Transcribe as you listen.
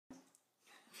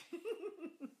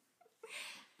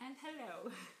And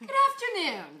hello. Good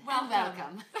afternoon.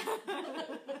 Welcome.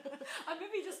 A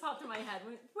movie just popped in my head.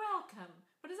 Welcome.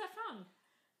 What is that from?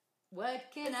 What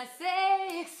can I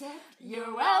say except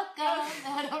you're welcome?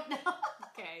 I don't know.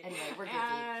 Okay. Anyway, we're goofy.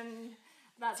 And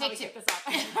that's Take how we two. kick this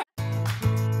off.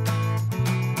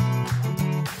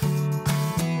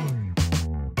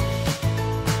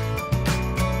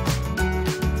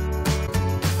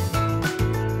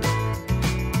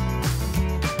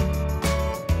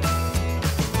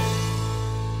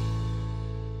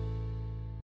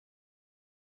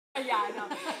 Yeah, I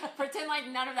know. Pretend like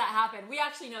none of that happened. We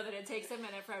actually know that it takes a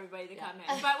minute for everybody to come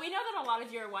in. But we know that a lot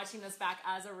of you are watching this back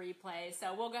as a replay,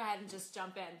 so we'll go ahead and just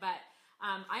jump in. But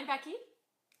I'm Becky.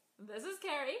 This is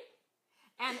Kari.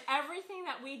 And everything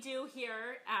that we do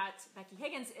here at Becky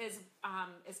Higgins is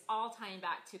all tying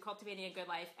back to cultivating a good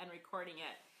life and recording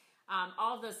it.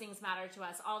 All of those things matter to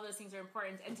us. All of those things are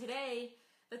important. And today,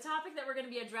 the topic that we're going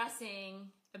to be addressing,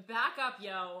 back up,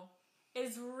 yo,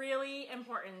 is really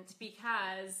important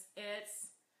because it's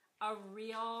a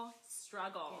real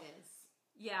struggle. It is.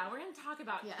 Yeah, we're going to talk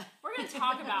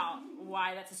about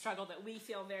why that's a struggle that we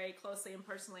feel very closely and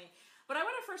personally. But I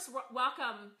want to first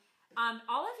welcome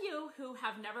all of you who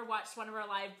have never watched one of our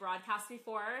live broadcasts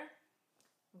before.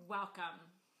 Welcome.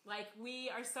 Like, we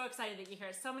are so excited that you're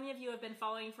here. So many of you have been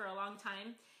following for a long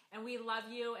time, and we love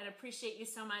you and appreciate you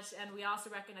so much. And we also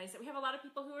recognize that we have a lot of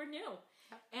people who are new.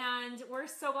 And we're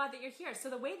so glad that you're here. So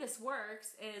the way this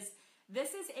works is this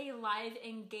is a live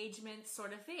engagement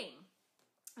sort of thing.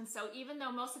 And so even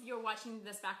though most of you are watching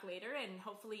this back later and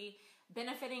hopefully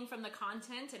benefiting from the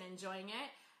content and enjoying it,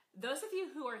 those of you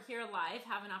who are here live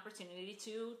have an opportunity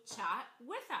to chat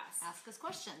with us. Ask us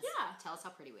questions. Yeah. Tell us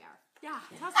how pretty we are. Yeah,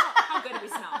 tell us how good we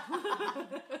smell.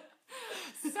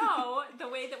 So the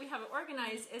way that we have it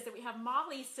organized is that we have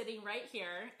Molly sitting right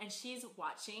here, and she's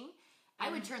watching. I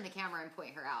would turn the camera and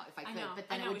point her out if I could, but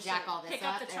then I it know would jack all this Pick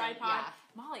up. up the tripod. Yeah.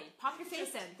 Molly, pop your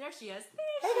face in. There she is.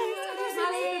 There's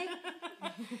Molly.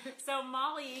 So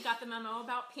Molly got the memo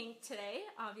about pink today,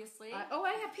 obviously.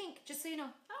 I have pink, just so you know.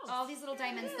 Oh, all these little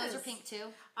diamonds, those are is. pink too.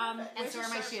 And so are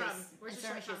my shoes. Where's And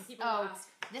your so are shirt my from? shoes. People will ask.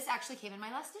 This actually came in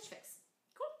my last Stitch Fix.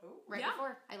 Cool. Right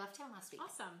before I left town last week.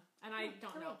 Awesome. And I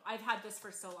don't know. I've had this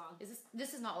for so long.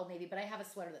 This is not Old Navy, but I have a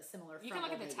sweater that's similar. You from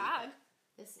can look Old at the Navy. tag.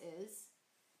 This is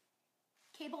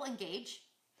Cable and Gauge.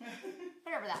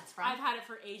 Whatever that's from. I've had it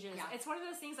for ages. Yeah. It's one of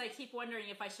those things I keep wondering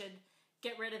if I should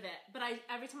get rid of it. But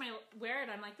every time I wear it,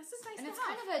 I'm like, this is nice And to it's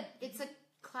have. it's a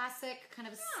classic kind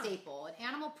of staple. An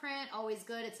animal print, always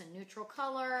good. It's a neutral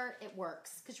color. It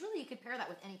works. Because really you could pair that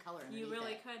with any color underneath You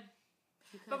really it. could.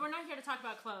 You could. But we're not here to talk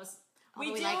about clothes.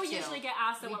 Although We do like to. usually get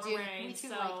asked what we're wearing. We do so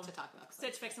like to talk about clothes.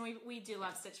 Stitch Fix, and we do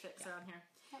love Stitch Fix around here.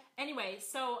 Anyway,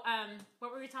 so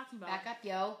what were we talking about? Back up,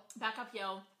 yo. Back up,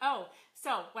 yo. Oh,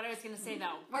 so what I was going to say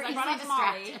though, We're because I brought easily up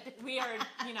Molly. distracted. We are,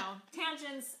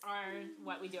 tangents are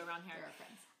what we do around here. They're our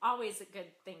friends. Always a good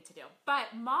thing to do. But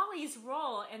Molly's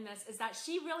role in this is that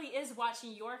she really is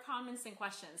watching your comments and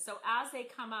questions. So as they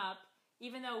come up,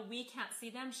 even though we can't see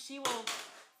them, she will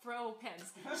throw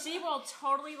pins. She will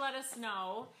totally let us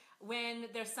know when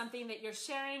there's something that you're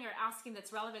sharing or asking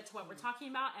that's relevant to what we're talking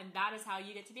about, and that is how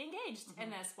you get to be engaged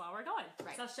in this while we're going.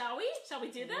 Right. So shall we? Shall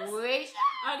we do this? Wait.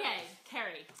 Okay,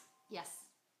 Kari, Yes.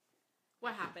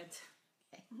 what happened?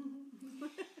 Okay.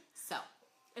 So.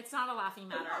 It's not a laughing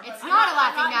matter. It's not a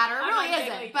laughing matter. It I'm really not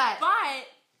isn't. giggling. But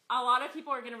a lot of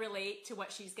people are going to relate to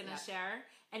what she's going to share,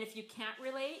 and if you can't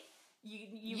relate,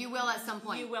 you will at some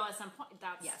point. You will at some point.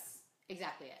 That's yes,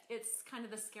 exactly it. It's kind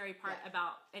of the scary part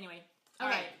about anyway. Okay, All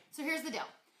right. so here's the deal.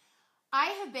 I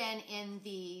have been in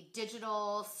the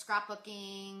digital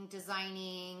scrapbooking,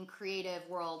 designing, creative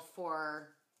world for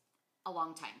a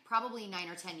long time, probably 9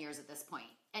 or 10 years at this point.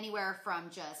 Anywhere from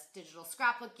just digital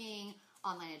scrapbooking,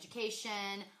 online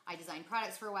education. I designed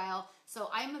products for a while. So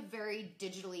I'm a very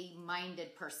digitally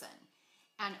minded person.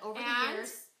 And over the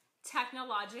years,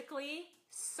 technologically,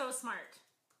 so smart.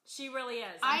 She really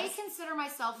is. I consider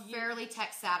myself fairly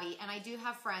tech savvy, and I do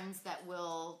have friends that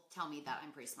will tell me that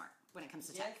I'm pretty smart when it comes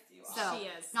to tech. Yes, you So, She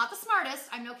is. not the smartest.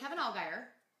 I'm no Kevin Allgaier,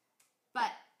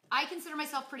 but I consider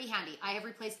myself pretty handy. I have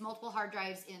replaced multiple hard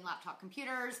drives in laptop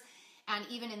computers, and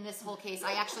even in this whole case,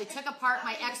 I actually took apart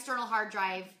my external hard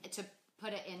drive to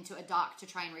put it into a dock to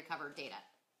try and recover data.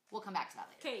 We'll come back to that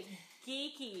later. Okay,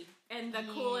 geeky in the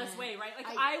coolest way, right?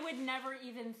 Like I would never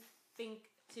even think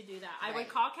to do that. I would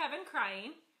call Kevin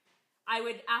crying. I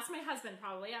would ask my husband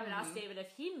probably. I would ask David if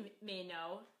he may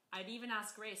know. I'd even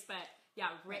ask Grace, but yeah,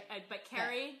 but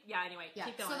Kari, anyway,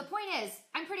 keep going. So the point is,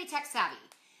 I'm pretty tech savvy.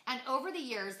 And over the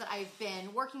years that I've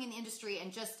been working in the industry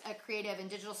and just a creative and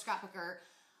digital scrapbooker,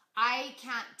 I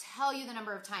can't tell you the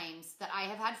number of times that I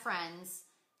have had friends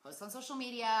post on social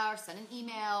media or send an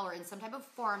email or in some type of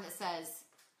form that says,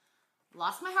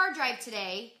 lost my hard drive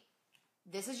today.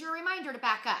 This is your reminder to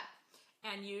back up.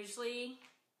 And usually...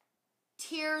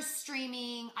 tears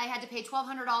streaming. I had to pay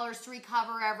 $1,200 to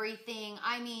recover everything.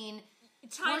 I mean...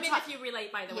 Chime in if you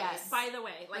relate, by the way. Yes. By the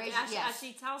way. Like, yes. as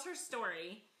she tells her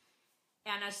story,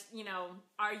 and as, you know,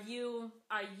 are you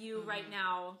right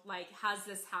now, like, has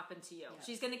this happened to you? Yeah.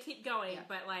 She's going to keep going,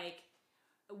 but, like,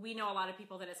 we know a lot of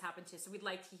people that it's happened to, so we'd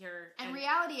like to hear. And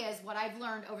reality is, what I've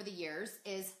learned over the years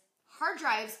is hard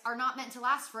drives are not meant to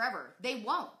last forever. They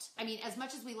won't. I mean, as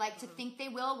much as we like to think they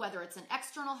will, whether it's an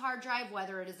external hard drive,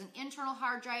 whether it is an internal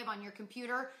hard drive on your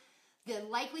computer, the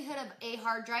likelihood of a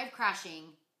hard drive crashing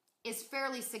is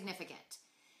fairly significant.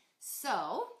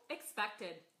 So...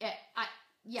 expected.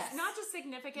 Yes. Not just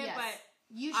significant, yes. but...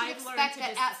 you should expect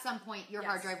that at some point your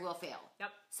hard drive will fail. Yep.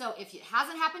 So if it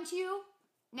hasn't happened to you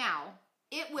now,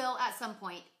 it will at some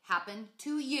point happen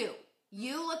to you.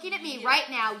 You looking at me right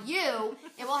now,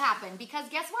 it will happen. Because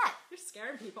guess what? You're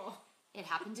scaring people. It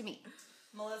happened to me.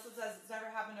 Melissa says it's never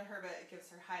happened to her, but it gives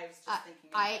her hives just thinking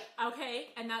about it. Okay,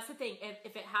 and that's the thing.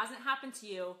 If it hasn't happened to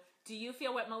you, do you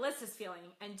feel what Melissa's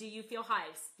feeling? And do you feel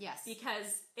hives? Yes.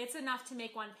 Because it's enough to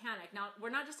make one panic. Now,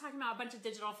 we're not just talking about a bunch of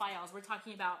digital files. We're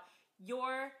talking about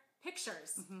your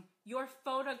pictures, your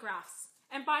photographs.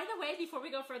 And by the way, before we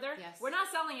go further, we're not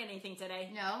selling anything today.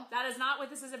 No. That is not what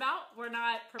this is about. We're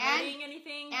not promoting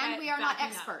anything. And we are not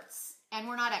experts. And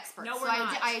we're not experts. No, we're so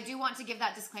not. I do want to give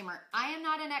that disclaimer. I am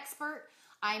not an expert.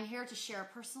 I am here to share a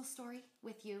personal story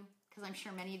with you because I'm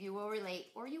sure many of you will relate,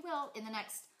 or you will in the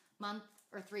next month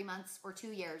or 3 months or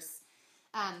 2 years.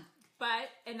 But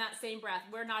in that same breath,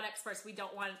 we're not experts. We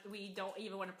don't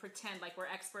even want to pretend like we're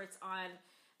experts on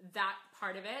that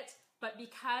part of it. But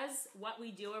because what we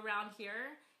do around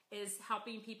here is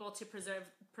helping people to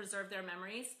preserve their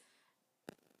memories,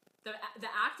 the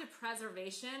act of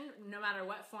preservation, no matter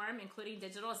what form, including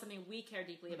digital, is something we care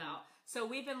deeply about. So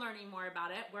we've been learning more about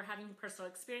it. We're having personal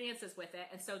experiences with it.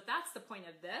 And so that's the point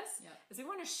of this, is we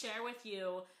want to share with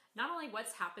you not only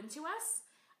what's happened to us,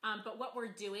 but what we're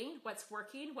doing, what's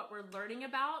working, what we're learning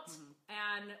about,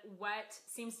 and what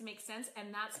seems to make sense.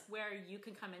 And that's where you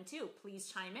can come in too.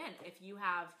 Please chime in if you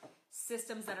have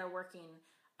systems that are working,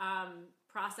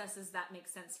 processes that make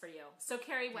sense for you. So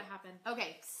Kari, what happened?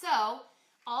 Okay, so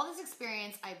all this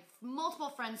experience, I have multiple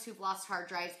friends who've lost hard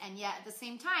drives, and yet at the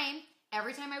same time,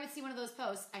 every time I would see one of those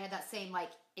posts, I had that same,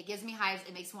 like, it gives me hives,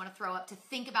 it makes me want to throw up to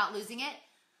think about losing it,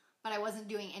 but I wasn't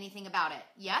doing anything about it.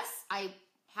 Yes, I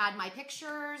had my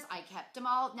pictures, I kept them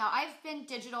all. Now, I've been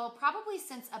digital probably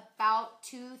since about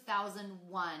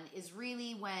 2001 is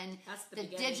really when the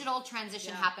digital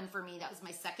transition happened for me. That was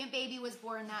my second baby was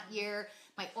born that year.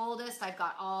 My oldest, I've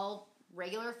got all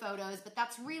regular photos, but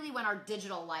that's really when our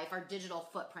digital life, our digital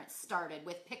footprint started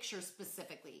with pictures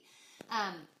specifically.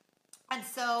 And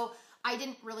so I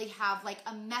didn't really have like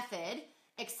a method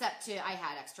except I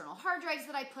had external hard drives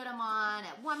that I put them on.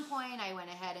 At one point, I went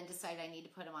ahead and decided I need to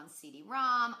put them on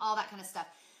CD-ROM, all that kind of stuff.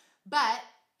 But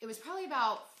it was probably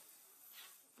about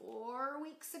 4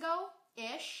 weeks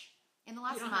ago-ish in the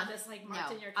last month. You don't have this like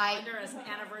marked in your calendar as an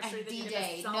anniversary that you're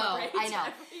going to celebrate I know.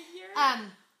 every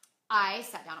year? I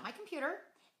sat down at my computer,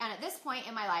 and at this point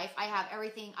in my life, I have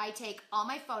everything. I take all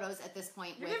my photos at this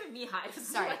point. You're giving me hives.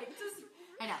 Sorry. Like,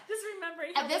 I know. Just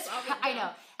remembering. I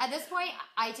know. At this point,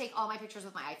 I take all my pictures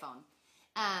with my iPhone.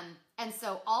 And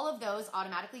so all of those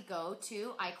automatically go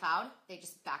to iCloud. They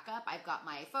just back up. I've got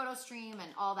my photo stream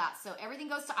and all that. So everything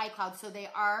goes to iCloud. So they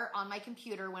are on my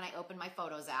computer when I open my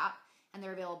Photos app, and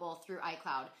they're available through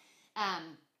iCloud.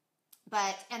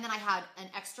 And then I had an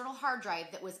external hard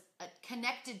drive that was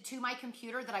connected to my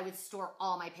computer that I would store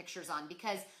all my pictures on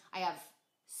because I have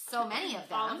so many of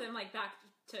them. All of them, like back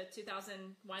to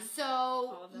 2001? So,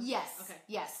 all of them? Yes. Okay.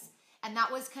 Yes. And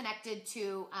that was connected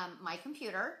to my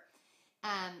computer.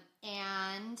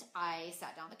 And I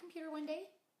sat down at the computer one day,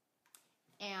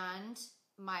 and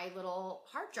my little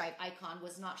hard drive icon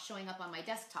was not showing up on my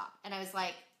desktop. And I was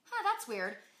like, that's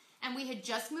weird. And we had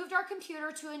just moved our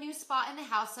computer to a new spot in the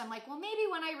house. So I'm like, well, maybe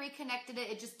when I reconnected it,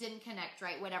 it just didn't connect,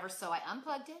 right? Whatever. So I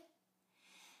unplugged it,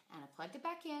 and I plugged it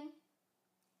back in,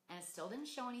 and it still didn't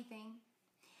show anything.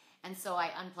 And so I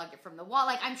unplugged it from the wall.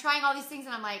 Like, I'm trying all these things,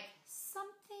 and I'm like,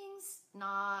 something's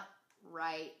not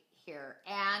right here.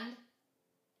 And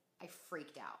I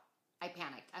freaked out. I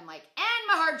panicked. I'm like, and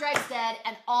my hard drive's dead,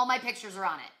 and all my pictures are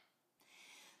on it.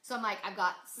 So I'm like, I've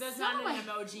got... There's not an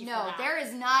emoji for that. No, there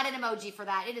is not an emoji for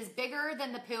that. It is bigger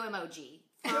than the poo emoji.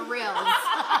 For reals.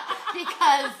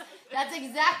 Because that's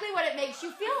exactly what it makes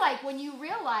you feel like when you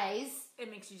realize It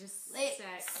makes you just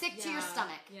sick to your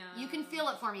stomach. Yeah. You can feel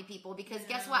it for me, people, because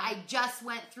guess what? I just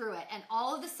went through it. And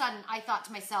all of a sudden, I thought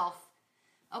to myself,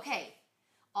 okay,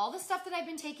 all the stuff that I've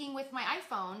been taking with my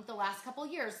iPhone the last couple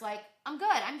of years, like, I'm good.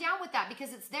 I'm down with that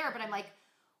because it's there. But I'm like,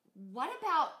 what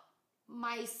about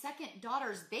my second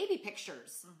daughter's baby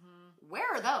pictures?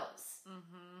 Where are those?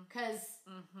 Because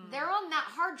they're on that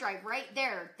hard drive right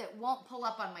there that won't pull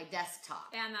up on my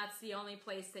desktop. And that's the only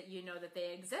place that you know that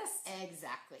they exist.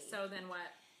 Exactly. So then what?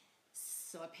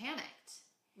 So I panicked.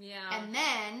 Yeah. And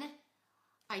then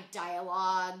I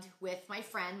dialogued with my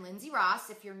friend, Lindsay Ross.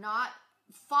 If you're not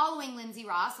following Lindsay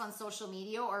Ross on social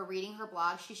media or reading her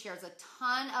blog, she shares a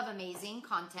ton of amazing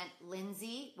content.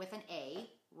 Lindsay with an A,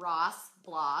 Ross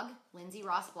blog,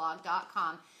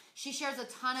 lindsayrossblog.com. She shares a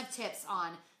ton of tips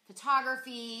on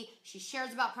photography. She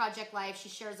shares about Project Life. She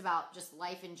shares about just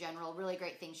life in general. Really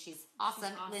great things. She's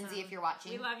awesome. Lindsay, if you're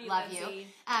watching. We love you, Lindsay.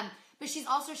 But she's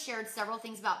also shared several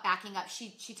things about backing up.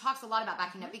 She talks a lot about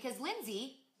backing up because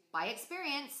Lindsay, by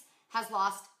experience, has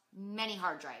lost many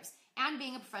hard drives. And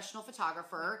being a professional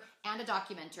photographer and a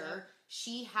documenter,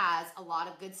 she has a lot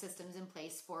of good systems in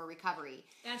place for recovery.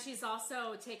 And she's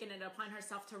also taken it upon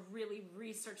herself to really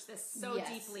research this so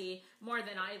deeply, more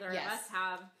than either of us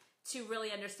have, to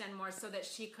really understand more so that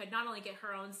she could not only get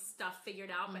her own stuff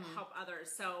figured out, but help others.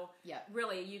 So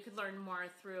really, you could learn more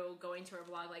through going to her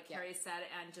blog, like Kari said,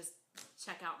 and just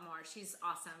check out more. She's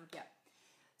awesome.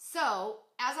 So,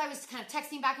 as I was kind of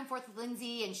texting back and forth with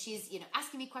Lindsay, and she's,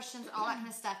 asking me questions and all that kind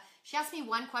of stuff, she asked me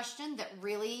one question that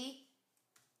really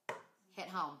hit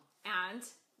home. And,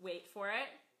 wait for it,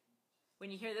 when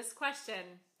you hear this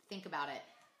question, think about it.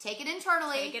 Take it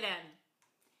internally. Take it in.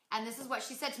 And this is what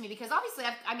she said to me, because obviously,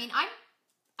 I'm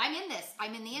in this.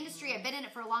 I'm in the industry. I've been in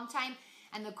it for a long time.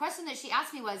 And the question that she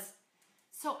asked me was,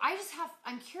 so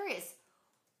I'm curious,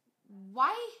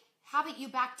 why haven't you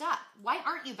backed up? Why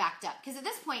aren't you backed up? Because at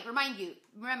this point,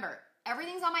 remember,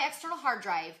 everything's on my external hard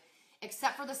drive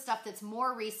except for the stuff that's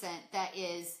more recent that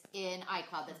is in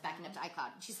iCloud, that's backing up to iCloud.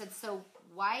 She said, so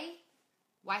why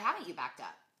haven't you backed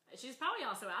up? She's probably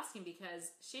also asking because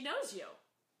she knows you.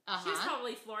 She's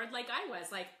probably floored like I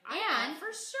was. Like, I thought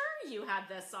for sure you had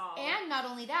this all. And not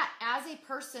only that, as a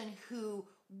person who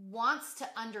wants to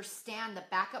understand the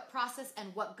backup process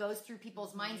and what goes through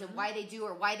people's minds and why they do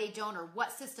or why they don't or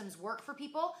what systems work for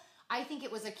people, I think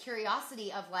it was a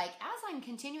curiosity of like, as I'm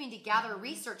continuing to gather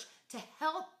research to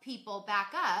help people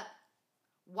back up,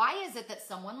 why is it that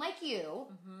someone like you,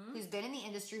 who's been in the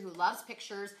industry, who loves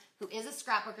pictures, who is a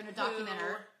scrapbook and a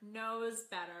documenter, who knows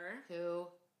better,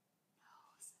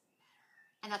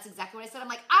 and that's exactly what I said. I'm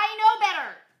like, I know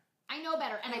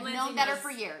better, and I've known better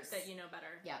for years. That you know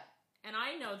better. Yeah. And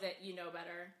I know that you know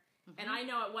better. And I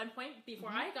know at one point before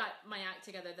I got my act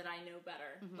together that I know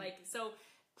better. Like, so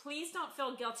please don't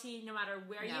feel guilty no matter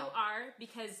where you are,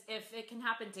 because if it can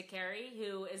happen to Kari,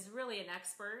 who is really an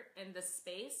expert in this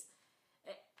space,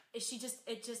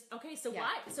 okay, so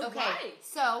why?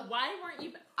 So why weren't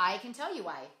you? I can tell you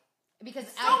why. Because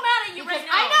so mad at you right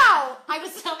now. I know. I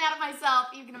was so mad at myself.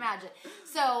 You can imagine.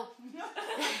 So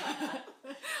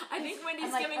I think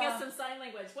Wendy's giving us some sign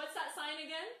language. What's that sign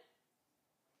again?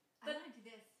 I want to do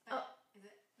this. But is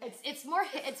it? It's more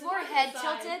head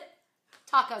tilted.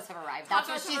 Tacos have arrived. That's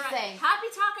what she's saying. Happy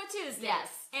Taco Tuesday. Yes.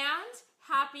 And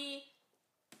happy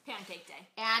Pancake Day.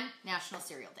 And National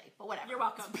Cereal Day. But whatever. You're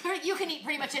welcome. You can eat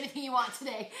pretty much anything you want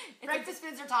today. Breakfast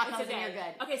foods or tacos and you're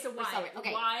good. Okay, so why?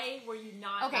 Why were you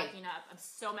not backing up? I'm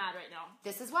so mad right now.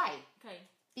 This is why. Okay.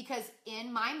 Because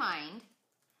in my mind,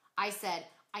 I said,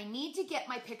 I need to get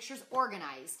my pictures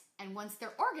organized. And once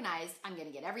they're organized, I'm going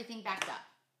to get everything backed up.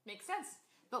 Makes sense.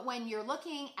 But when you're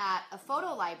looking at a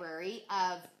photo library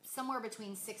of somewhere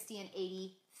between 60 and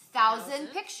 80,000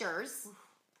 pictures,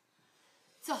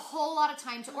 it's a whole lot of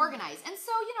time to organize. And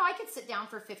so, I could sit down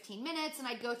for 15 minutes and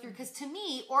I'd go through, because to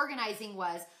me, organizing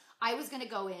was, I was going to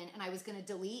go in and I was going to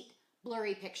delete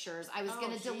blurry pictures. I was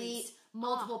going to delete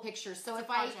multiple pictures. So if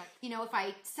I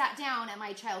sat down at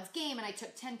my child's game and I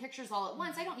took 10 pictures all at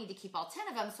once, I don't need to keep all 10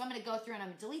 of them. So I'm going to go through and I'm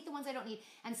going to delete the ones I don't need.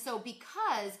 And so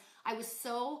because I was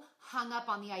so hung up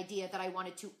on the idea that I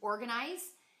wanted to organize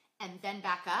and then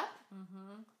back up,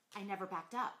 I never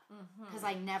backed up because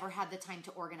I never had the time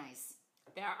to organize.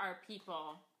 There are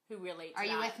people who relate to that. Are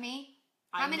you with me?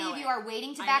 How many of you are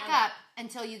waiting to back up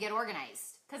until you get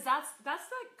organized? Because that's the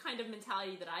kind of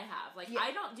mentality that I have. Like,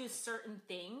 I don't do certain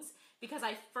things because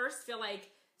I first feel like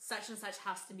such and such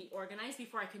has to be organized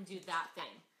before I can do that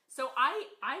thing. So I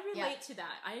relate to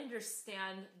that. I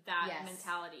understand that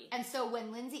mentality. And so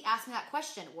when Lindsay asked me that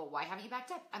question, well, why haven't you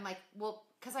backed up? I'm like, well,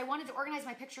 because I wanted to organize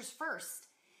my pictures first.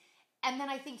 And then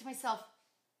I think to myself,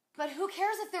 But who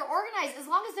cares if they're organized? As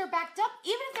long as they're backed up,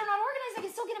 even if they're not organized, I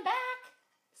can still get them back.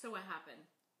 So what happened?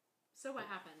 So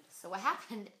what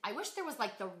happened? I wish there was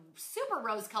like the super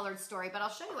rose-colored story, but I'll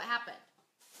show you what happened.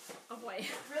 Oh boy.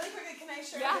 Really quickly, can I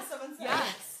share Yes. what someone said?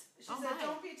 Yes. She said,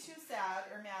 don't be too sad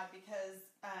or mad because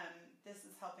this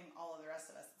is helping all of the rest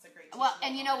of us. It's a great Well,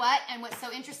 and you know what? And what's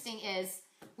so interesting is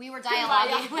we were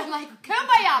dialoguing with like,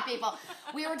 kumbaya, people.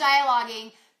 We were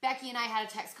dialoguing. Becky and I had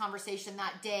a text conversation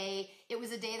that day. It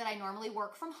was a day that I normally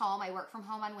work from home. I work from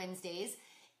home on Wednesdays.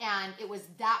 And it was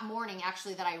that morning,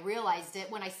 actually, that I realized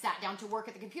it when I sat down to work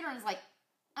at the computer and was like,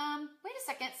 wait a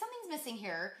second, something's missing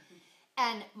here.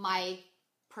 And my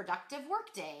productive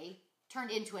work day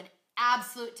turned into an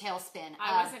absolute tailspin.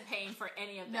 I wasn't paying for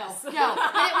any of this. No.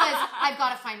 But it was, I've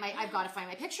got to find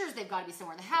my pictures. They've got to be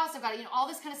somewhere in the house. I've got to, all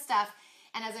this kind of stuff.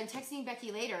 And as I'm texting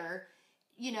Becky later,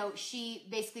 she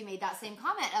basically made that same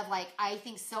comment of like, I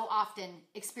think so often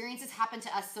experiences happen to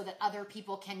us so that other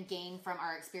people can gain from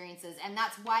our experiences. And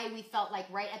that's why we felt like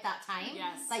right at that time,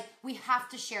 like we have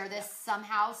to share this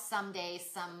somehow, someday,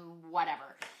 some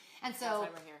whatever. And so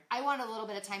I wanted a little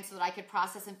bit of time so that I could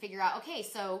process and figure out, okay,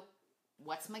 so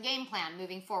what's my game plan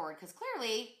moving forward? Because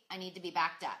clearly I need to be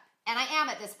backed up. And I am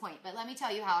at this point, but let me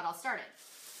tell you how it all started.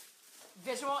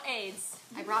 Visual aids.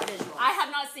 I brought visuals. I have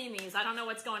not seen these. I don't know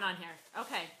what's going on here.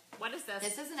 Okay, what is this?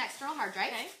 This is an external hard drive.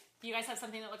 Okay. Do you guys have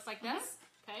something that looks like this?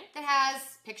 Okay. That has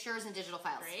pictures and digital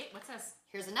files. Great. What's this?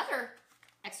 Here's another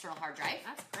external hard drive.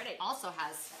 That's pretty. Also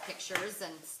has pictures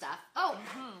and stuff. Oh,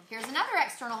 here's another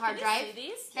external hard Can drive. you see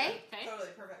these? Okay. Okay.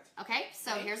 Totally perfect. Okay,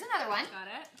 so here's another one. Got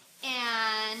it.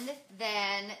 And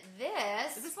then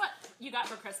this. Is this what you got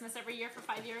for Christmas every year for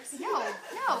 5 years? No.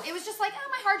 It was just like,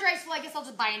 my hard drive's full. I guess I'll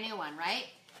just buy a new one, right?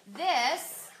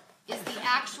 This is the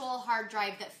actual hard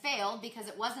drive that failed because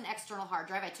it was an external hard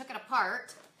drive. I took it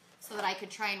apart so that I could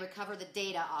try and recover the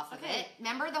data off of it.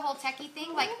 Remember the whole techie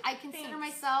thing? Like, I consider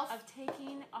myself... of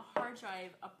taking a hard drive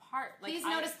apart. Like, Please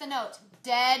notice the note,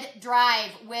 dead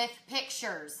drive with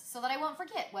pictures, so that I won't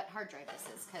forget what hard drive this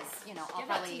is, because, I'll Give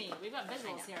probably... that to me. We've got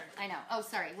visuals here. I know. Oh,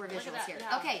 sorry, we're visuals here.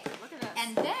 Yeah. Okay. Look at this.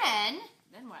 And then...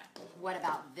 Then what? What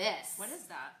about this? What is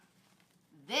that?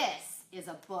 This is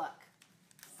a book.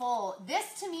 Full.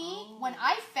 This, to me, when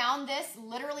I found this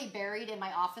literally buried in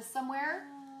my office somewhere,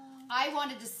 I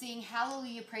wanted to sing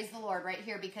Hallelujah, Praise the Lord right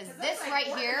here, because this right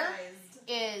here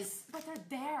is... But they're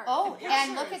there. Oh,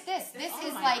 and look at this. This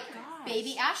is like gosh.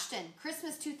 Baby Ashton,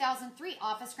 Christmas 2003,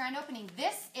 office grand opening.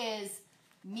 This is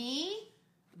me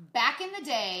back in the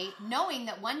day, knowing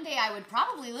that one day I would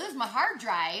probably lose my hard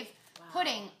drive,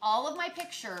 putting all of my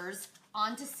pictures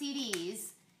onto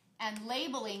CDs and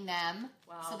labeling them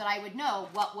so that I would know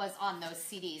what was on those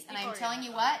CDs. And I'm telling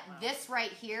you what, this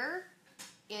right here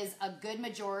is a good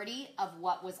majority of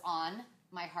what was on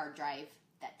my hard drive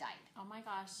that died. Oh my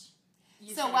gosh.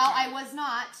 So while I was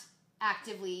not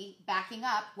actively backing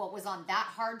up what was on that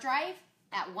hard drive,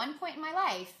 at one point in my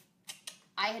life,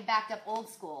 I had backed up old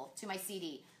school to my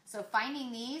CD. So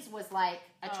finding these was like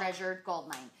a treasured gold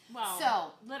mine. Well,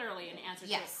 so literally an answer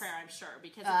to a prayer, I'm sure,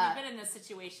 because if you've been in this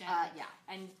situation,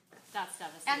 and that's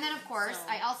devastating. And then, of course,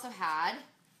 I also had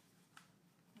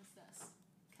what's this?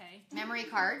 Okay, memory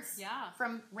cards. Yeah,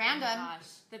 from random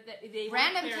they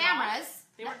random cameras.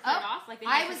 They weren't cleared off. Like they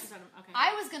had pictures on them. Okay.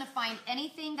 I was going to find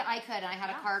anything that I could, and I had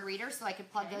a card reader, so I could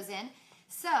plug those in.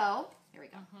 So here we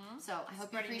go. So I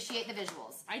hope you appreciate the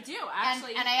visuals. I do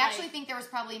actually, and I actually think there was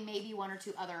probably maybe one or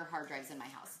two other hard drives in my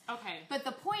house. Okay, but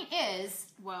the point is,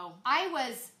 I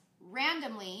was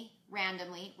randomly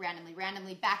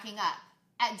backing up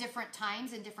at different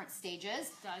times in different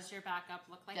stages. Does your backup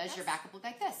look like this? Does your backup look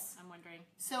like this? I'm wondering.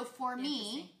 So for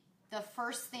me, the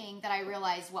first thing that I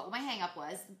realized what my hang up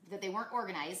was, that they weren't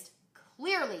organized,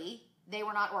 clearly they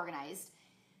were not organized,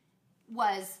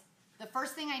 was the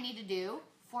first thing I need to do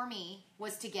for me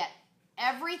was to get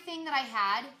everything that I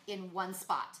had in one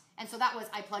spot. And so that was,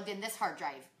 I plugged in this hard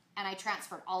drive and I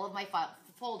transferred all of my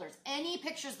folders. Any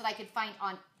pictures that I could find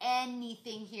on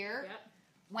anything here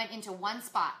went into one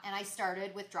spot, and I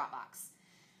started with Dropbox.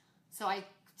 So I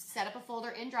set up a folder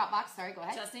in Dropbox. Sorry, go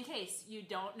ahead. Just in case you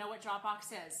don't know what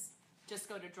Dropbox is, just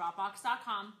go to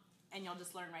Dropbox.com and you'll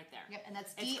just learn right there. Yep, and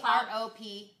that's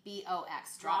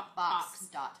DROPBOX,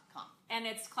 Dropbox.com. And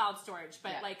it's cloud storage,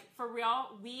 but like for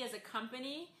real, we as a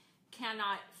company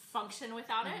cannot function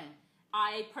without it.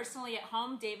 I personally at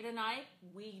home, David and I,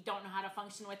 we don't know how to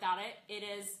function without it. It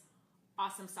is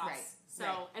awesome sauce.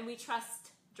 And we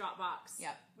trust Dropbox.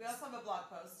 Yep. We also have a blog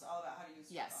post all about how to use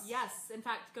Dropbox. Yes. In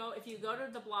fact, if you go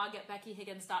to the blog at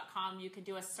BeckyHiggins.com, you can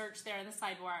do a search there in the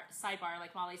sidebar,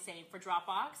 like Molly's saying, for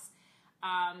Dropbox.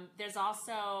 There's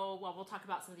also, well, we'll talk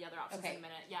about some of the other options in a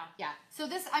minute. Yeah. So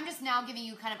this, I'm just now giving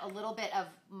you kind of a little bit of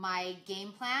my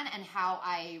game plan and how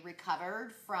I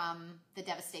recovered from the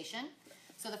devastation.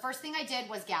 So the first thing I did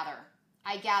was gather.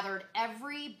 I gathered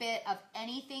every bit of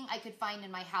anything I could find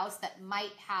in my house that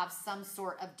might have some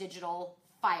sort of digital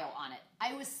file on it.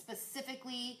 I was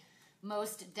specifically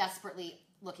most desperately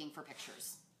looking for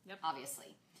pictures,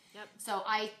 obviously. Yep. So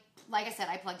like I said,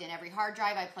 I plugged in every hard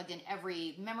drive. I plugged in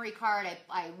every memory card.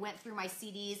 I went through my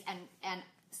CDs and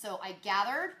so I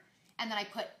gathered and then I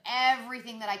put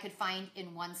everything that I could find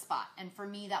in one spot. And for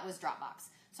me, that was Dropbox.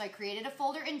 So I created a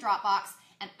folder in Dropbox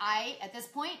and I, at this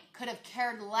point, could have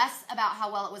cared less about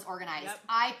how well it was organized. Yep.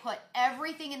 I put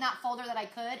everything in that folder that I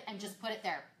could and just put it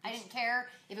there. I didn't care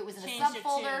if it was in a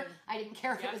subfolder. I didn't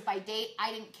care if it was by date.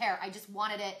 I didn't care. I just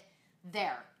wanted it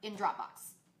there in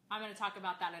Dropbox. I'm going to talk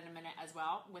about that in a minute as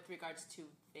well with regards to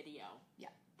video. Yeah.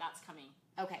 That's coming.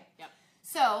 Okay. Yep.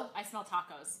 So I smell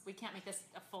tacos. We can't make this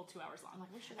a full 2 hours long. I'm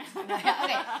like, we should.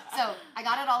 Okay. So I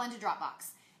got it all into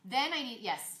Dropbox. Then I need,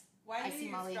 Why do you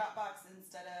use Molly. Dropbox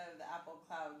instead of the Apple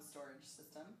Cloud storage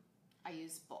system? I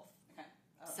use both. Okay.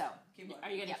 So keep going. Are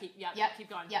you going to keep? Keep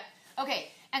going. Yep. Okay.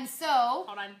 And so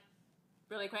hold on,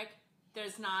 really quick.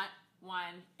 There's not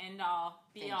one end all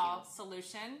be all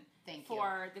solution.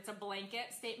 It's a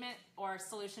blanket statement or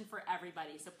solution for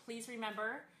everybody. So please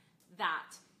remember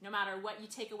that no matter what you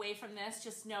take away from this,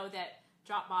 just know that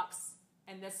Dropbox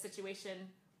in this situation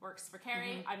works for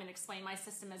Kari. I'm going to explain my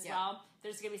system as well.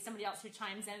 There's going to be somebody else who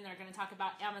chimes in and they're going to talk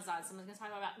about Amazon. Someone's going to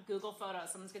talk about Google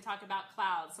Photos. Someone's going to talk about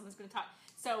cloud. Someone's going to talk.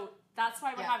 So that's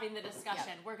why we're having the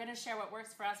discussion. We're going to share what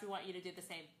works for us. We want you to do the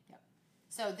same.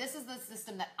 So this is the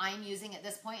system that I'm using at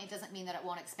this point. It doesn't mean that it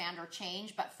won't expand or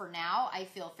change, but for now, I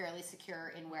feel fairly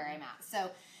secure in where I'm at. So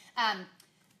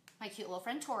my cute little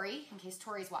friend Tori, in case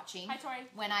Tori's watching. Hi, Tori.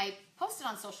 When I posted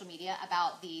on social media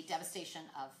about the devastation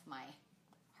of my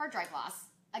hard drive loss,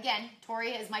 again,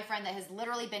 Tori is my friend that has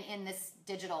literally been in this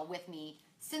digital with me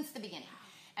since the beginning.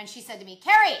 And she said to me,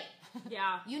 Kari,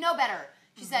 you know better.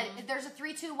 She said, there's a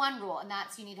 3-2-1 rule, and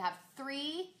that's you need to have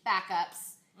 3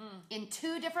 backups in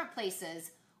 2 different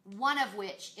places, one of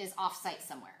which is off-site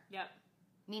somewhere. Yep.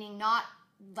 Meaning not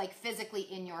like physically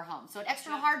in your home. So an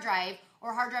external hard drive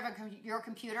or a hard drive on your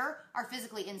computer are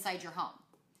physically inside your home.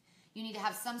 You need to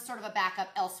have some sort of a backup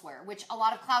elsewhere, which a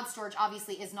lot of cloud storage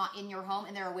obviously is not in your home,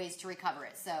 and there are ways to recover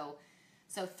it. So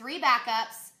 3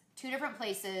 backups, 2 different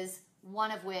places, one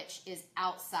of which is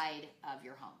outside of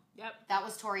your home. Yep. That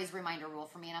was Tori's reminder rule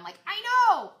for me, and I'm like, I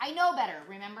know better,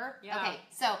 remember? Yeah. Okay,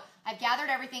 so I've gathered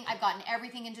everything, I've gotten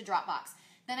everything into Dropbox.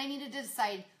 Then I needed to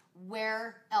decide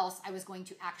where else I was going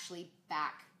to actually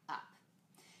back up.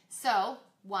 So,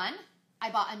 1, I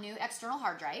bought a new external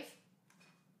hard drive.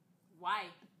 Why?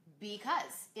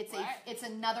 Because it's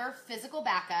another physical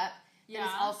backup. Yeah. It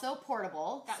is also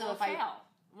portable. That will fail.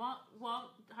 Won't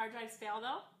hard drives fail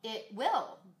though? It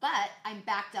will, but I'm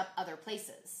backed up other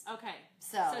places. Okay.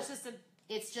 So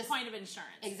it's just point of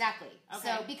insurance. Exactly. Okay.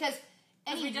 So because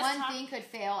any one thing could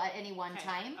fail at any one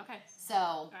time. Okay. So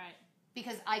all right.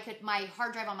 Because my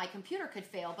hard drive on my computer could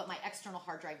fail, but my external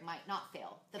hard drive might not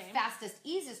fail. The fastest,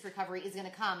 easiest recovery is going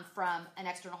to come from an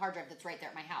external hard drive that's right there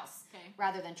at my house,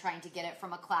 rather than trying to get it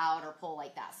from a cloud or pull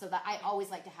like that. So that I always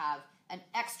like to have an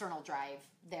external drive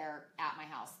there at my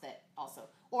house that also,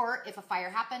 or if a fire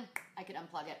happened, I could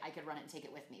unplug it, I could run it and take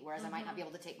it with me, whereas I might not be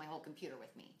able to take my whole computer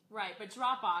with me. Right, but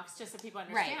Dropbox, just so people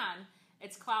understand,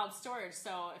 it's cloud storage,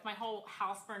 so if my whole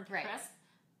house burned to crisp,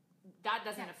 that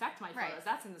doesn't affect my photos.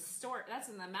 That's in the store. That's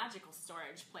in the magical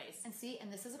storage place. And see,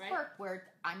 and this is a quirk where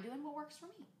I'm doing what works for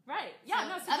me. Right. Yeah.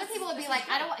 So other people would be like,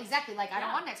 I don't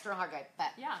want an external hard drive.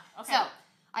 But Okay. So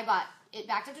I bought it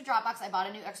backed up to Dropbox. I bought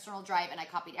a new external drive, and I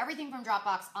copied everything from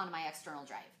Dropbox onto my external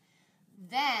drive.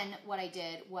 Then what I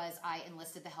did was I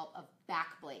enlisted the help of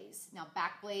Backblaze. Now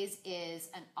Backblaze is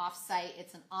an offsite.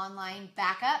 It's an online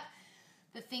backup.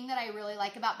 The thing that I really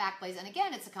like about Backblaze, and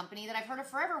again, it's a company that I've heard of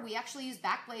forever. We actually use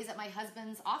Backblaze at my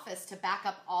husband's office to back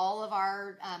up all of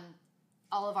our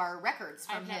records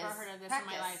from his I've never heard of this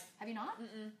practice. in my life. Have you not?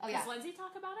 Mm-mm. Oh yeah. Does Lindsay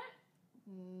talk about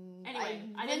it? Anyway,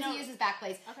 Lindsay uses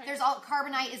Backblaze. Okay. There's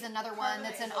Carbonite is another one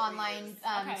that's an online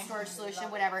storage solution,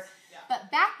 whatever. Yeah.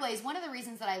 But Backblaze, one of the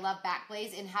reasons that I love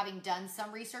Backblaze, in having done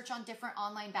some research on different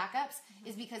online backups,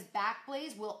 is because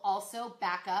Backblaze will also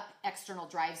back up external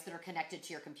drives that are connected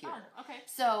to your computer. Oh, okay.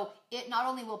 So it not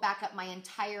only will back up my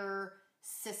entire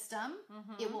system,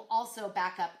 it will also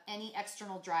back up any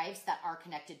external drives that are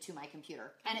connected to my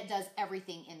computer. And it does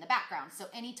everything in the background. So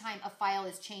anytime a file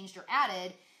is changed or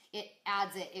added, it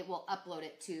adds it. It will upload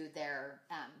it to their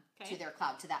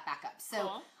cloud, to that backup. So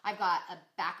Cool. I've got a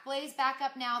Backblaze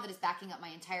backup now that is backing up my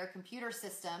entire computer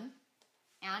system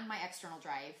and my external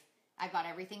drive. I've got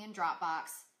everything in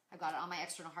Dropbox. I've got it on my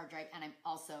external hard drive, and I'm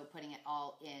also putting it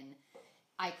all in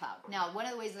iCloud. Now, one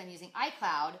of the ways that I'm using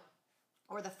iCloud,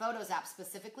 or the Photos app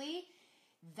specifically,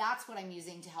 that's what I'm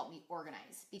using to help me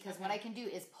organize. Because what I can do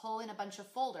is pull in a bunch of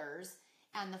folders,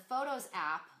 and the Photos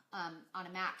app on a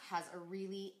Mac has a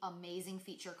really amazing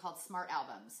feature called Smart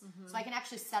Albums. So I can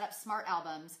actually set up Smart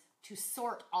Albums to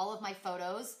sort all of my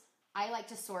photos. I like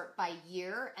to sort by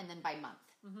year and then by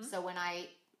month. So when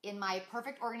in my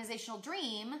perfect organizational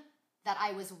dream that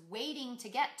I was waiting to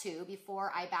get to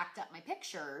before I backed up my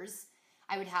pictures,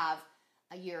 I would have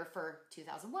a year for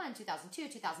 2001, 2002,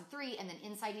 2003, and then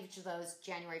inside each of those,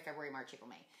 January, February, March, April,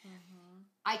 May.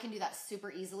 I can do that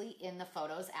super easily in the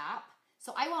Photos app.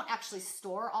 So I won't actually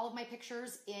store all of my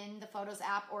pictures in the Photos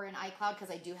app or in iCloud because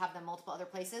I do have them multiple other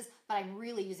places, but I'm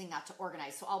really using that to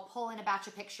organize. So I'll pull in a batch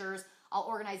of pictures, I'll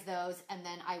organize those, and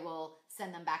then I will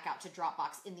send them back out to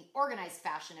Dropbox in the organized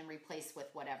fashion and replace with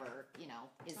whatever,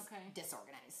 is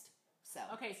disorganized. So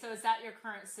is that your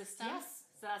current system? Yes.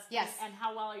 So that's Yes. And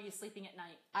how well are you sleeping at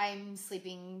night? I'm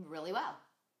sleeping really well.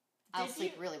 I'll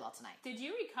sleep really well tonight. Did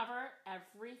you recover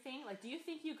everything? Like, do you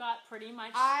think you got pretty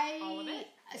much all of it?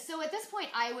 So at this point,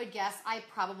 I would guess I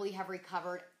probably have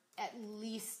recovered at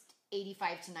least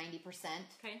 85 to 90%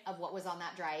 of what was on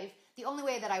that drive. The only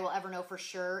way that I will ever know for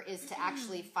sure is to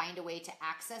actually find a way to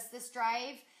access this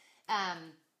drive,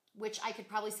 which I could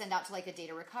probably send out to like a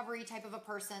data recovery type of a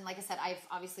person. Like I said, I've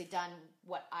obviously done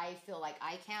what I feel like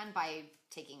I can by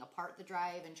taking apart the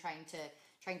drive and trying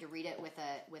to read it with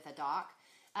a doc.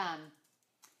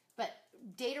 But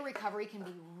data recovery can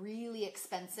be really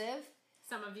expensive.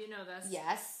 Some of you know this.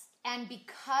 Yes. And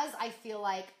because I feel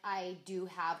like I do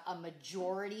have a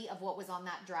majority of what was on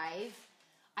that drive,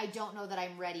 I don't know that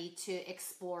I'm ready to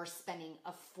explore spending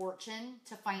a fortune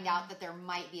to find out that there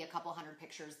might be a couple hundred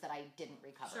pictures that I didn't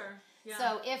recover. Sure. Yeah.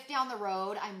 So if down the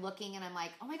road I'm looking and I'm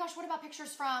like, oh my gosh, what about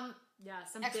pictures from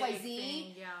some XYZ? big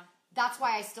thing. Yeah. That's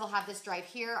why I still have this drive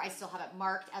here. I still have it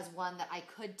marked as one that I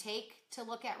could take to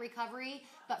look at recovery.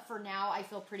 But for now, I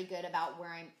feel pretty good about where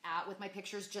I'm at with my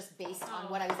pictures just based on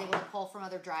what I was able to pull from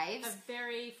other drives. A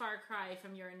very far cry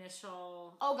from your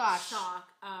initial shock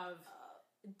of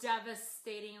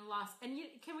devastating loss. And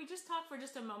can we just talk for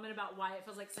just a moment about why it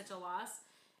feels like such a loss?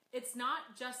 It's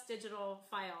not just digital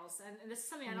files. And this is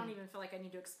something I don't even feel like I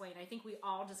need to explain. I think we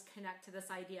all just connect to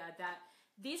this idea that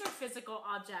these are physical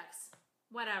objects,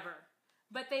 whatever,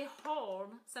 but they hold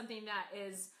something that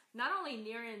is not only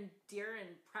near and dear and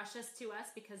precious to us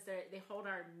because they hold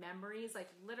our memories, like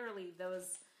literally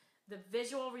the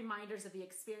visual reminders of the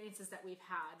experiences that we've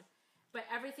had, but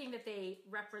everything that they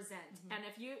represent. And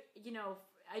if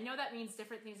I know that means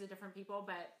different things to different people,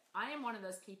 but I am one of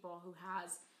those people who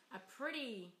has a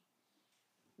pretty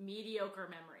mediocre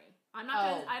memory.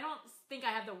 I don't think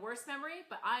I have the worst memory,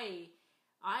 but I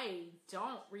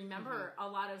don't remember a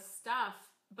lot of stuff.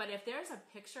 But if there's a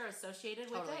picture associated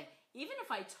with it, even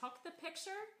if I took the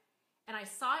picture and I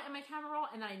saw it in my camera roll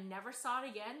and I never saw it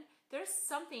again, there's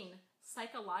something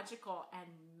psychological and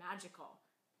magical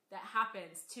that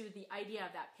happens to the idea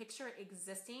of that picture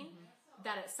existing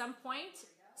that at some point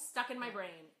stuck in my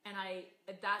brain, and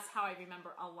that's how I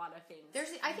remember a lot of things.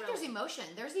 I think there's emotion.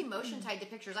 There's emotion tied to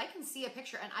pictures. I can see a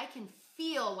picture and I can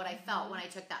feel what I felt when I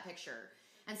took that picture.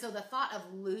 And so the thought of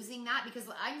losing that, because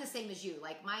I'm the same as you,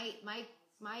 like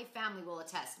my family will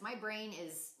attest, my brain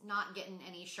is not getting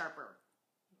any sharper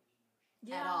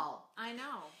at all. I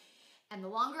know. And the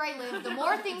longer I live, the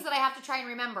more things that I have to try and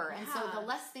remember. And so the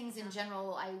less things in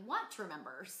general I want to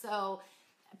remember. So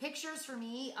pictures for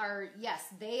me are, yes,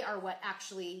 they are what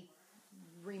actually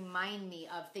remind me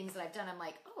of things that I've done. I'm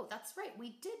like, oh, that's right,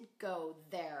 we did go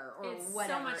there, or it's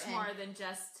whatever. So much more than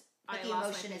just but the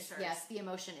emotion is, yes, the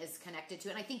emotion is connected to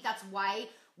it. And I think that's why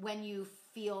when you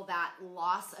feel that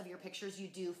loss of your pictures, you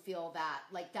do feel that,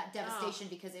 like, that devastation,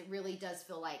 because it really does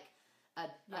feel like a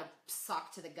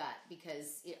sock to the gut,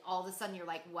 because all of a sudden you're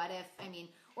like, what if,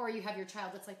 or you have your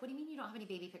child that's like, what do you mean you don't have any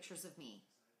baby pictures of me?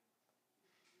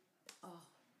 Oh.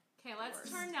 Okay, let's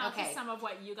turn now to some of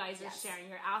what you guys are sharing.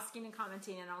 You're asking and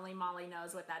commenting, and only Molly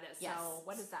knows what that is. Yes. So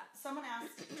what is that? Someone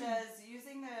asked, does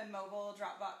using the mobile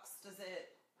Dropbox, does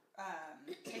it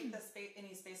take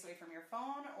any space away from your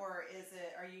phone, or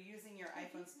are you using your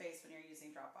iPhone space when you're using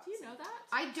Dropbox? Do you know that?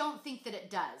 I don't think that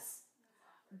it does.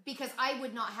 Because I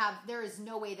would not have, there is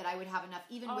no way that I would have enough,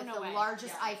 even with the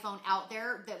largest iPhone out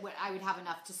there, that I would have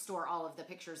enough to store all of the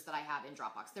pictures that I have in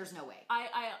Dropbox. There's no way.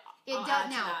 It does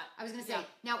now. I was going to say,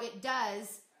 now it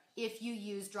does if you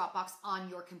use Dropbox on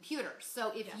your computer.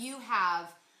 So if you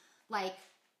have like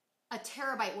a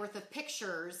terabyte worth of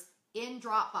pictures in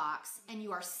Dropbox and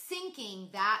you are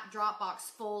syncing that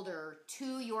Dropbox folder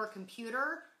to your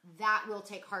computer, that will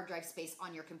take hard drive space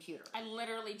on your computer. I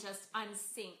literally just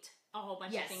unsynced a whole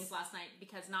bunch of things last night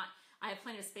because I have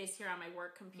plenty of space here on my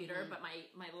work computer, but my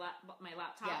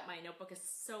laptop, my notebook is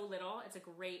so little. It's a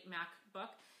great MacBook.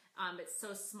 It's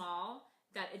so small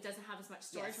that it doesn't have as much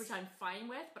storage, which I'm fine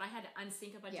with, but I had to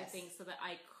unsync a bunch of things so that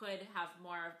I could have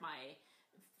more of my,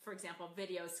 for example,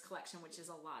 videos collection, which is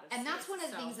a lot of And space. that's one of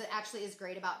the things that actually is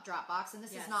great about Dropbox. And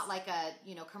this is not like a,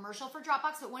 commercial for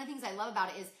Dropbox, but one of the things I love about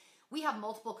it is we have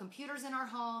multiple computers in our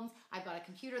homes. I've got a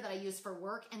computer that I use for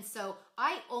work. And so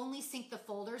I only sync the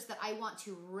folders that I want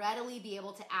to readily be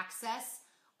able to access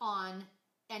on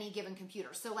any given computer.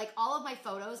 So like all of my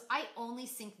photos, I only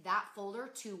sync that folder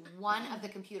to one of the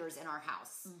computers in our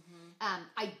house.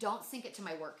 I don't sync it to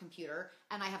my work computer,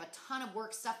 and I have a ton of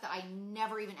work stuff that I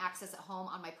never even access at home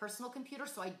on my personal computer,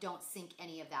 so I don't sync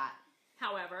any of that.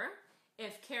 However,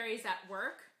 if Kari's at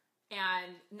work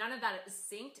and none of that is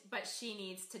synced, but she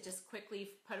needs to just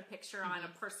quickly put a picture on a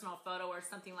personal photo or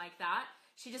something like that,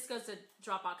 she just goes to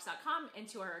Dropbox.com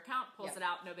into her account, pulls it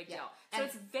out, no big deal. So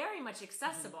it's very much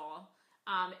accessible.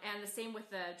 And the same with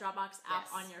the Dropbox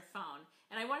app on your phone.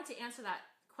 And I wanted to answer that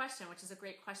question, which is a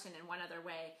great question in one other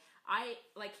way.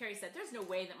 Like Kari said, there's no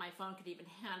way that my phone could even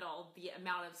handle the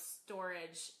amount of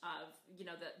storage of,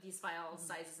 these file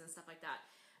sizes and stuff like that.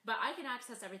 But I can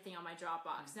access everything on my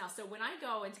Dropbox. Now, so when I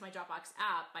go into my Dropbox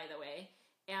app, by the way,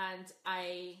 and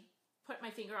I put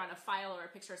my finger on a file or a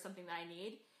picture of something that I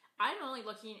need, I'm only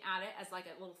looking at it as like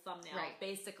a little thumbnail,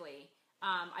 basically.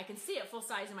 I can see it full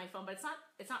size in my phone, but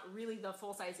it's not really the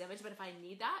full size image. But if I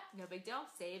need that, no big deal.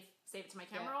 Save it to my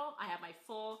camera roll. I have my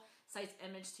full size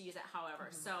image to use it. However,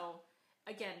 so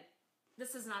again,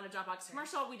 this is not a Dropbox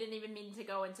commercial. We didn't even mean to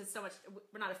go into so much.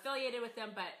 We're not affiliated with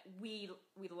them, but we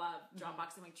love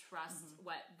Dropbox and we trust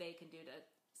what they can do to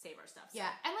save our stuff. So. Yeah,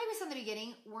 and like we said in the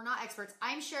beginning, we're not experts.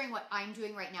 I'm sharing what I'm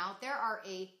doing right now. There are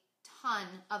a ton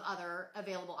of other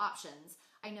available options.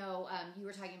 I know you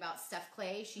were talking about Steph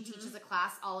Clay. She teaches a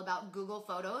class all about Google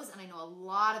Photos, and I know a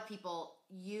lot of people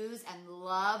use and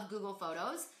love Google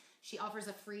Photos. She offers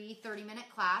a free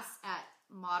 30-minute class at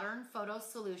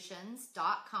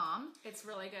modernphotosolutions.com. It's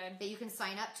really good. That you can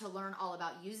sign up to learn all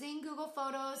about using Google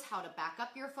Photos, how to back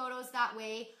up your photos that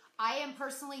way. I am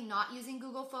personally not using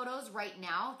Google Photos right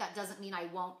now. That doesn't mean I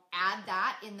won't add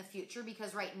that in the future,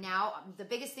 because right now the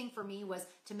biggest thing for me was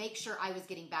to make sure I was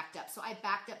getting backed up. So I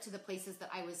backed up to the places that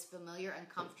I was familiar and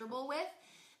comfortable with,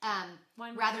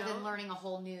 rather than learning a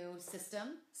whole new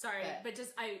system. Sorry, but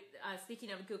just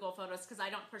speaking of Google Photos, because I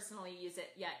don't personally use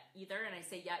it yet either, and I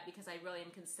say yet because I really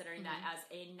am considering that as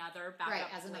another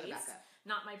backup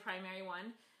not my primary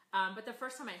one. But the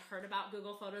first time I heard about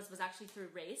Google Photos was actually through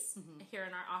Race here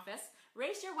in our office.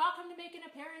 Race, you're welcome to make an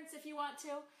appearance if you want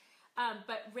to.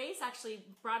 But Race actually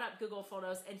brought up Google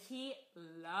Photos, and he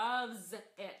loves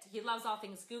it. He loves all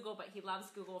things Google, but he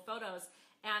loves Google Photos.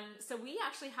 And so we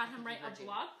actually had him write a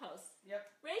blog post.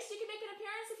 Race, you can make an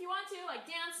appearance if you want to, like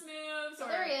dance moves or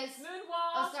there he is.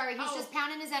 Moonwalk. Oh, sorry, he's just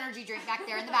pounding his energy drink back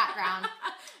there in the background.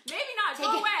 Maybe not.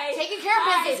 Go away. Taking care of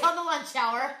business on the lunch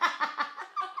hour.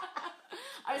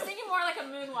 I was thinking more like a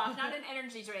moonwalk, not an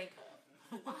energy drink.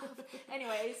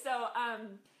 Anyway, so,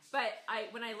 but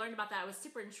when I learned about that, I was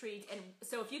super intrigued. And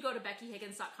so if you go to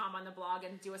BeckyHiggins.com on the blog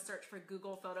and do a search for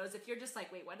Google Photos, if you're just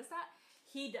like, wait, what is that?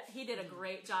 He did a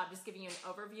great job just giving you an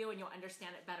overview and you'll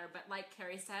understand it better. But like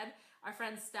Kari said, our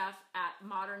friend Steph at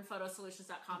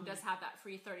modernphotosolutions.com does have that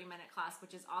free 30-minute class,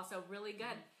 which is also really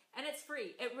good. And it's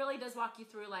free. It really does walk you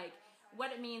through like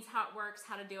what it means, how it works,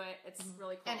 how to do it. It's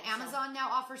really cool. And Amazon now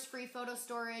offers free photo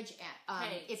storage.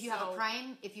 If you have a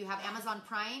Prime, if you have Amazon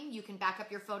Prime, you can back up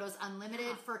your photos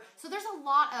unlimited so there's a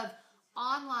lot of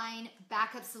online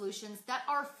backup solutions that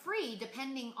are free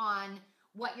depending on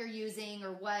what you're using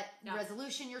or what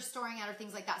resolution you're storing at or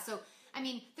things like that. So, I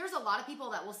mean, there's a lot of people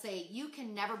that will say you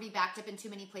can never be backed up in too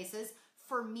many places.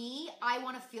 For me, I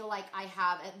want to feel like I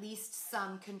have at least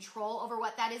some control over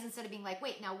what that is instead of being like,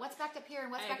 wait, now what's backed up here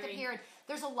and what's backed up here? And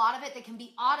there's a lot of it that can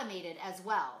be automated as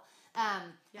well.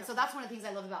 And so that's one of the things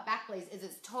I love about Backblaze is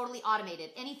it's totally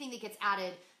automated. Anything that gets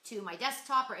added to my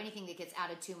desktop or anything that gets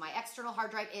added to my external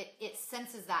hard drive, it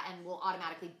senses that and will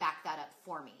automatically back that up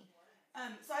for me.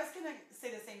 So I was going to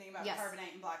say the same thing about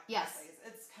Carbonite and Backblaze.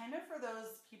 It's kind of for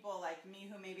those people like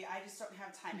me who maybe I just don't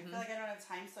have time. I feel like I don't have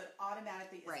time, so it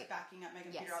automatically is backing up my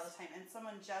computer all the time. And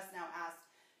someone just now asked,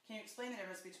 can you explain the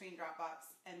difference between Dropbox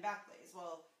and Backblaze?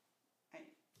 Well,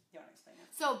 You want to explain it?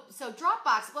 So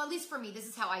Dropbox, well, at least for me, this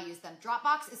is how I use them.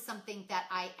 Dropbox is something that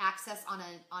I access on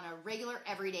a regular,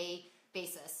 everyday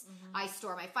basis. I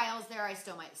store my files there. I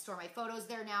store my photos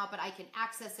there now, but I can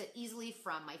access it easily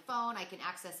from my phone. I can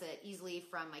access it easily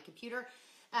from my computer.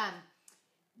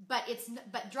 But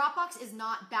Dropbox is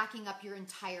not backing up your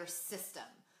entire system.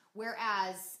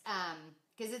 Whereas,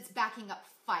 because it's backing up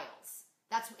files.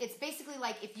 It's basically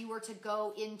like if you were to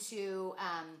go into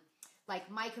like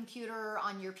My Computer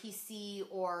on your PC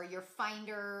or your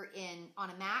Finder on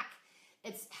a Mac.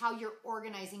 It's how you're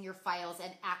organizing your files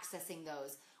and accessing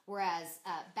those. Whereas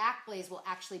Backblaze will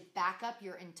actually back up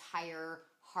your entire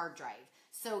hard drive.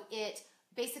 So it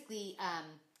basically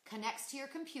connects to your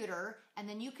computer, and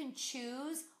then you can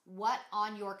choose what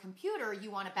on your computer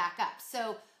you want to back up.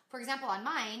 So, for example, on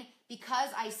mine, because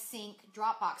I sync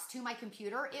Dropbox to my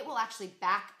computer, it will actually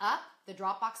back up the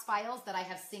Dropbox files that I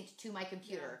have synced to my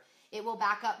computer. Yeah. It will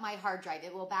back up my hard drive.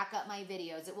 It will back up my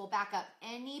videos. It will back up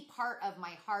any part of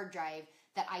my hard drive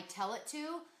that I tell it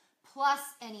to, plus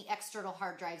any external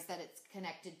hard drives that it's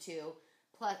connected to.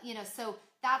 Plus, so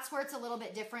that's where it's a little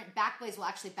bit different. Backblaze will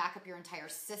actually back up your entire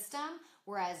system,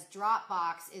 whereas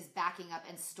Dropbox is backing up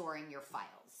and storing your files.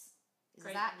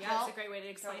 Great. That's a great way to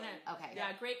explain it. Okay.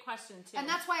 Yeah, great question too. And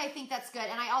that's why I think that's good.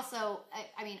 And I also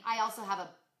have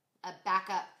a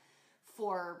backup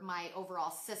for my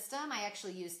overall system. I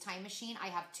actually use Time Machine. I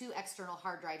have 2 external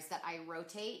hard drives that I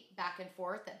rotate back and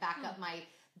forth that back up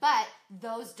but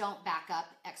those don't back up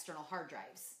external hard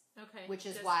drives. Okay. Which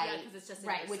is why, it's just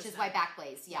which is why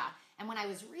Backblaze, And when I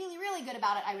was really, really good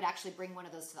about it, I would actually bring one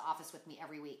of those to the office with me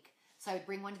every week. So I would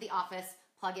bring one to the office,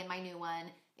 plug in my new one.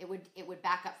 It would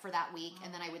back up for that week,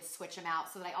 and then I would switch them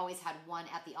out so that I always had one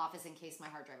at the office in case my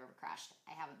hard drive ever crashed.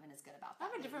 I haven't been as good about that. I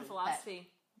have a different philosophy.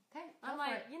 Okay, I'm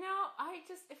like, I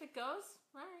just, if it goes,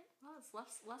 all right, well,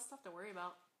 it's less stuff to worry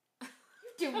about.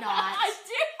 Do not. I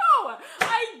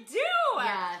do.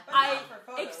 Yeah.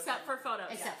 Except for photos.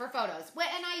 Except for photos. Well,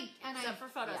 except for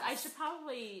photos. Yes. I should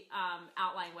probably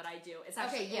outline what I do. It's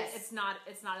actually it's not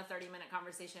a 30-minute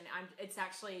conversation. It's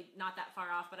actually not that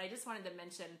far off, but I just wanted to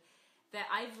mention that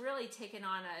I've really taken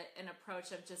on an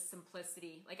approach of just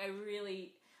simplicity. Like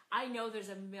I know there's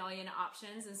a million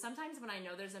options, and sometimes when I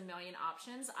know there's a million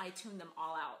options, I tune them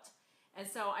all out. And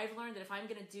so I've learned that if I'm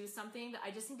going to do something, that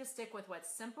I just need to stick with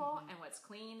what's simple and what's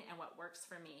clean and what works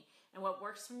for me. And what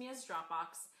works for me is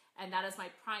Dropbox, and that is my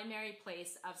primary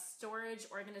place of storage,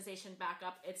 organization,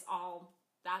 backup. It's all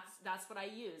that's what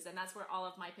I use, and that's where all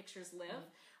of my pictures live.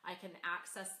 I can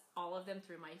access all of them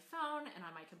through my phone and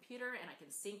on my computer, and I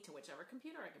can sync to whichever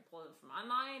computer. I can pull them from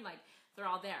online. Like, they're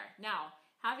all there. Now,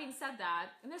 having said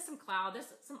that, and there's some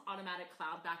automatic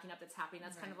cloud backing up that's happening.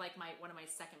 That's kind of like one of my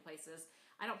second places.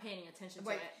 I don't pay any attention to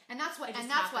it. And that's what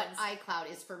iCloud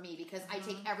is for me, because I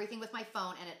take everything with my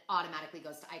phone and it automatically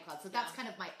goes to iCloud. So that's kind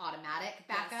of my automatic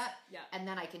backup. Yes. Yeah. And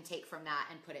then I can take from that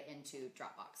and put it into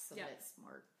Dropbox so that it's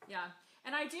more. Yeah.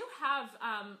 And I do have,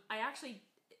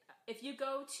 if you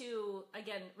go to,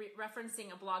 again,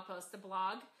 referencing a blog post, the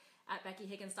blog at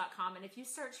beckyhiggins.com, and if you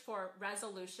search for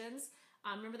resolutions,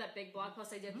 remember that big blog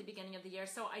post I did at the beginning of the year?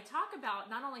 So I talk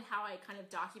about not only how I kind of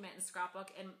document and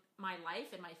scrapbook in my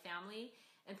life and my family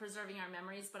and preserving our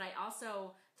memories, but I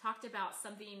also talked about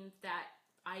something that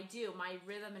I do, my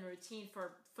rhythm and routine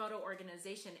for photo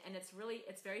organization. And it's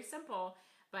very simple,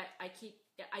 but I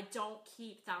don't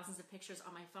keep thousands of pictures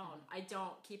on my phone. I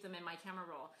don't keep them in my camera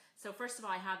roll. So first of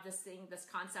all, I have this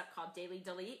concept called daily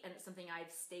delete, and it's something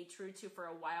I've stayed true to for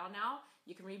a while now.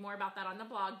 You can read more about that on the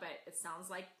blog, but it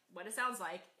sounds like what it sounds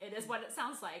like. It is what it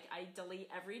sounds like. I delete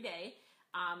every day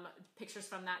pictures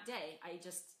from that day. I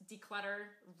just declutter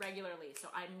regularly, so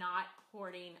I'm not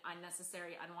hoarding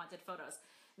unnecessary, unwanted photos.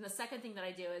 And the second thing that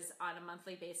I do is on a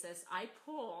monthly basis, I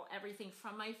pull everything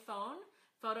from my phone,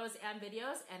 photos and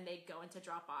videos, and they go into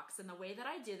Dropbox. And the way that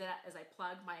I do that is I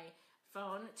plug my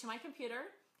phone to my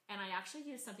computer, and I actually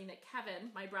use something that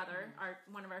Kevin, my brother,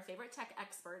 one of our favorite tech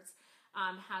experts,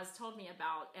 has told me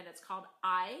about, and it's called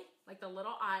like the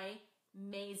little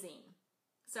Mazing.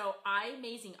 So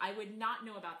Mazing, I would not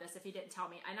know about this if he didn't tell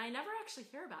me, and I never actually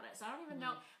hear about it, so I don't even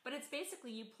know. But it's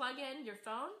basically you plug in your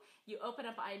phone, you open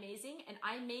up Mazing, and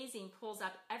Mazing pulls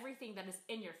up everything that is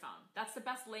in your phone. That's the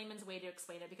best layman's way to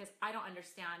explain it, because I don't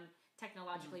understand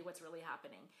technologically what's really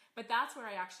happening. But that's where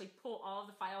I actually pull all of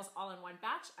the files all in one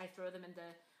batch. I throw them into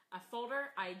a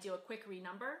folder. I do a quick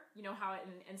renumber. You know how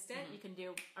in Instant you can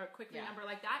do a quick renumber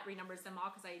like that, renumbers them all,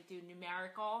 because I do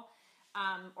numerical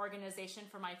organization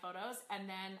for my photos, and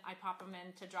then I pop them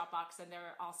into Dropbox, and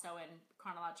they're also in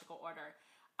chronological order.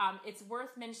 It's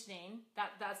worth mentioning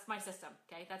that's my system.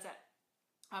 Okay, that's it.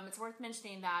 It's worth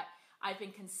mentioning that I've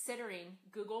been considering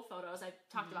Google Photos. I've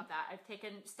talked about that. I've taken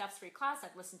Steph's free class.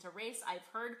 I've listened to Race. I've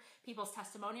heard people's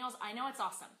testimonials. I know it's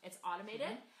awesome. It's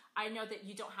automated. I know that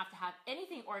you don't have to have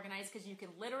anything organized because you can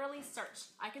literally search.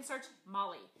 I can search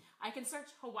Molly. I can search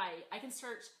Hawaii. I can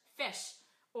search fish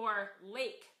or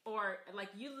lake or like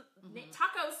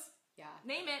tacos. Yeah.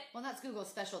 Name it. Well, that's Google's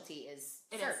specialty is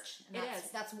it search. Is.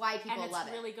 That's why people love it. And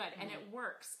it's really good. And it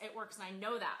works. It works. And I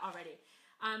know that already.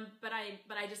 But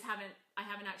I just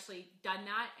haven't actually done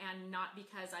that, and not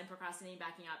because I'm procrastinating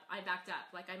backing up. I backed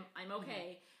up. Like I'm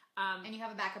okay. And you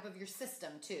have a backup of your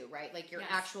system too, right? Like your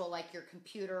actual, like your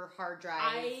computer hard drive.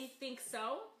 I think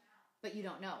so. But you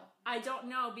don't know. I don't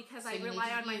know because I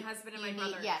rely on my husband and my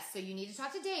brother. Yes, so you need to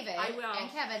talk to David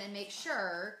and Kevin and make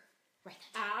sure. Write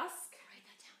that down.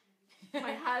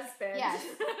 My husband. Yes.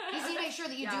 You need to make sure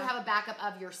that you do have a backup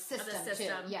of your system, too.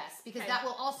 Yes, because that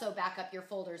will also back up your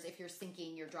folders if you're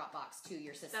syncing your Dropbox to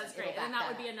your system. That's great. And that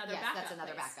would be another backup. Yes, that's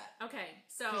another backup. Okay,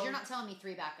 so... Because you're not telling me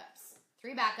 3 backups.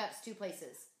 3 backups, 2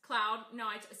 places. Cloud. No,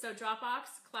 so Dropbox,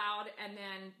 cloud, and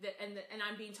then... And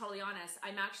I'm being totally honest.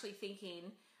 I'm actually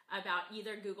thinking about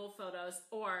either Google Photos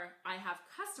or I have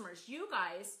customers. You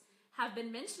guys have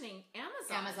been mentioning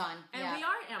Amazon. And we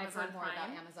are Amazon I've heard more Prime.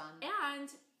 about Amazon. And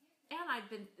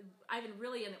I've been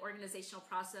really in the organizational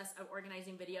process of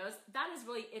organizing videos. That is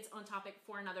really its own topic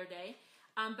for another day.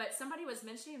 But somebody was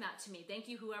mentioning that to me. Thank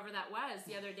you, whoever that was,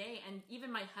 the other day. And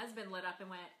even my husband lit up and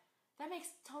went, "That makes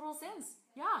total sense.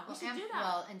 Yeah, we should do that."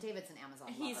 Well, and David's an Amazon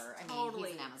lover. He's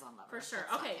an Amazon lover. For sure.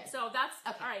 Okay, so that's...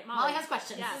 Okay. All right, Molly has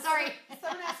questions. Yes. Sorry.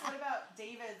 Someone asked, what about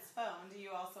David's phone? Do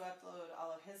you also upload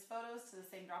all of his photos to the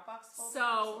same Dropbox folder?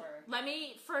 So, let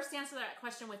me first answer that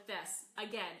question with this.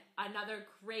 Again, another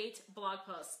great blog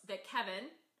post that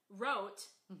Kevin wrote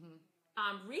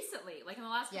recently, like in the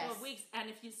last couple of weeks.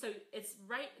 And it's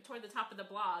right toward the top of the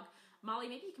blog. Molly,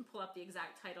 maybe you can pull up the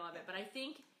exact title of it, but I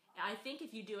think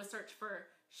if you do a search for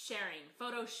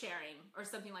photo sharing or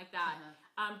something like that,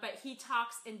 but he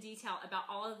talks in detail about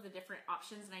all of the different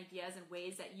options and ideas and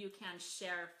ways that you can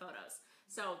share photos.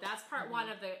 So that's part one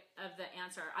of the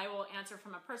answer. I will answer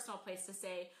from a personal place to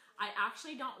say, I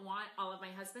actually don't want all of my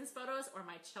husband's photos or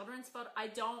my children's photos. I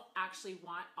don't actually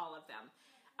want all of them.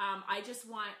 I just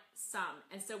want some.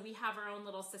 And so we have our own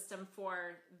little system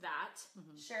for that.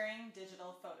 Sharing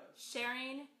digital photos.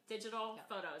 Sharing digital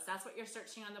photos. That's what you're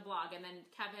searching on the blog. And then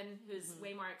Kevin, who's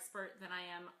way more expert than I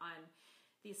am on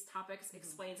these topics,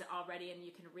 explains it already, and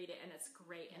you can read it, and it's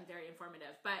great and very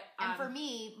informative. But and for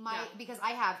me, because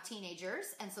I have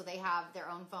teenagers, and so they have their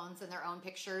own phones and their own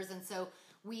pictures, and so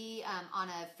we, on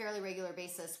a fairly regular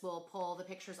basis, will pull the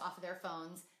pictures off of their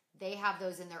phones. They have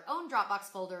those in their own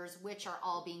Dropbox folders, which are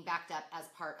all being backed up as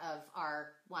part of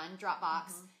our 1,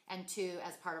 Dropbox, and 2,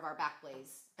 as part of our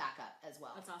Backblaze backup as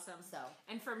well. That's awesome. So,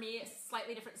 and for me, it's a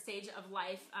slightly different stage of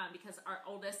life because our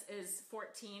oldest is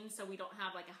 14, so we don't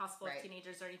have like a house full of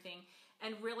teenagers or anything.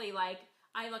 And really, like,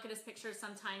 I look at his pictures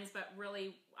sometimes, but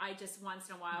really, I just once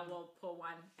in a while will pull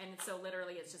one. And so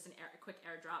literally, it's just a quick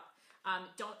airdrop.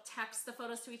 Don't text the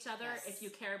photos to each other if you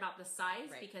care about the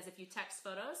size, because if you text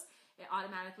photos, it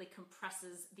automatically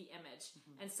compresses the image.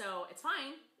 And so it's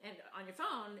fine. And on your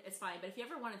phone, it's fine. But if you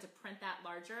ever wanted to print that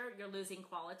larger, you're losing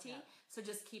quality. So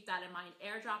just keep that in mind.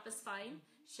 AirDrop is fine.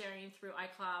 Sharing through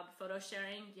iCloud, photo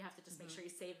sharing, you have to just make sure you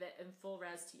save it in full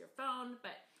res to your phone.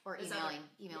 Or emailing.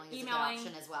 Emailing is a good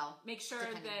option as well. Make sure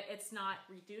that it's not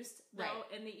reduced, though,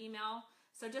 in the email.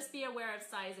 So just be aware of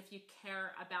size if you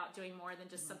care about doing more than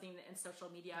just something in social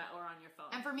media or on your phone.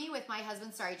 And for me with my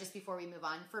husband, sorry, just before we move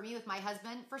on, for me with my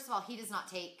husband, first of all, he does not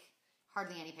take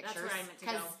hardly any pictures. That's where I meant to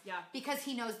go. Yeah. Because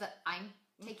he knows that I'm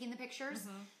taking the pictures.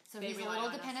 So he's a little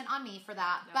dependent on me for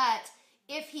that. Yep. But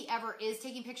if he ever is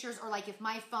taking pictures, or like if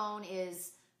my phone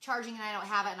is charging and I don't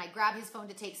have it and I grab his phone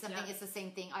to take something, it's the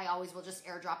same thing. I always will just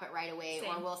airdrop it right away,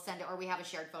 or we'll send it, or we have a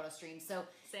shared photo stream. So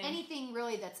anything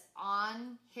really that's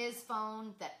on his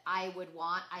phone that I would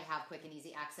want, I have quick and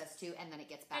easy access to, and then it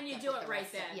gets back. And you up do it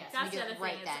right then. Yes, that's the other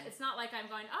right thing. Then. It's not like I'm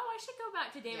going, I should go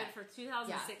back to David for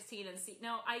 2016 and see.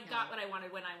 No, I got what I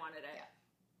wanted when I wanted it.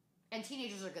 Yeah. And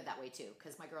teenagers are good that way too,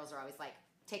 because my girls are always like,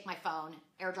 take my phone,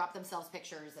 airdrop themselves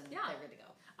pictures, and they're good to go.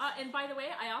 And by the way,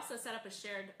 I also set up a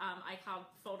shared iCloud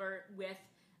folder with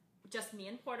just me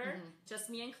and Porter, just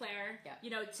me and Claire,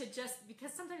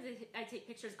 because sometimes I take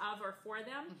pictures of or for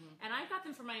them, and I've got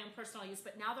them for my own personal use,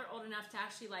 but now they're old enough to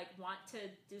actually want to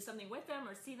do something with them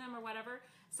or see them or whatever,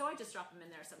 so I just drop them in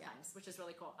there sometimes, which is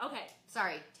really cool. Okay.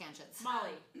 Sorry, tangents.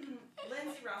 Molly.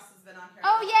 Lindsay Ross has been on here.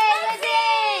 Oh, yay,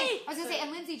 Lindsay! I was going to say, and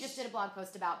Lindsay just did a blog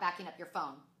post about backing up your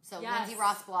phone. So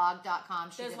LindsayRossblog.com.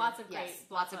 There's lots of great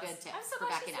lots of good tips I'm so for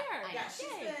glad backing she's up. here. Yeah,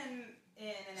 she's been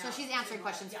in and out. So she's answering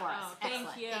questions for us.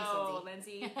 Thank you,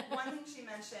 Lindsay. One thing she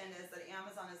mentioned is that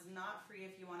Amazon is not free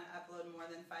if you want to upload more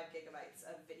than 5 gigabytes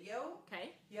of video.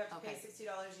 Okay. You have to pay $60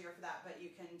 a year for that, but you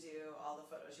can do all the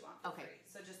photos you want for free.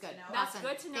 So just good. To know. That's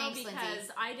good to know. Thanks, because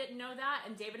Lindsay. I didn't know that,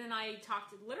 and David and I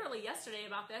talked literally yesterday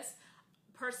about this.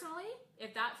 Personally,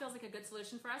 if that feels like a good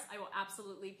solution for us, I will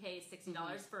absolutely pay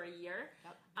 $60 for a year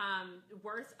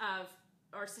worth of,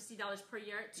 or $60 per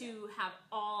year to have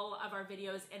all of our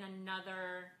videos in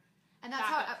another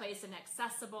backup place and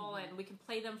accessible, and we can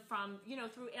play them from,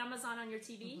 through Amazon on your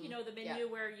TV. The menu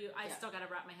where I still got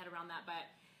to wrap my head around that, but.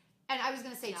 And I was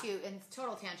going to say too, and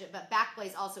total tangent, but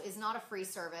Backblaze also is not a free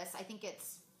service. I think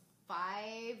it's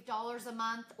 $5 a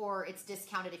month, or it's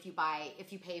discounted if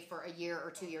you pay for a year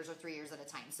or 2 years or 3 years at a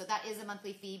time. So that is a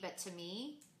monthly fee, but to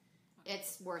me,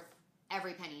 it's worth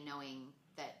every penny knowing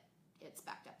that it's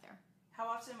backed up there. How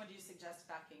often would you suggest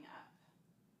backing up?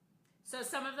 So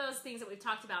some of those things that we've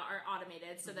talked about are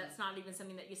automated, so that's not even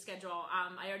something that you schedule.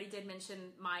 I already did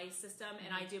mention my system,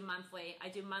 and I do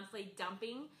monthly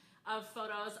dumping of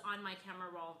photos on my camera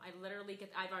roll. I've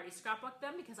already scrapbooked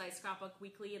them because I scrapbook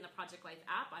weekly in the Project Life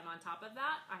app. I'm on top of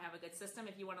that. I have a good system.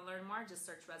 If you want to learn more, just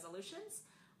search resolutions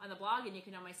on the blog and you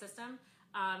can know my system.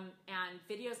 And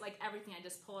videos, like everything, I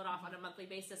just pull it off on a monthly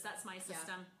basis. That's my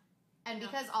system. And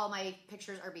because all my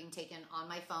pictures are being taken on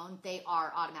my phone, they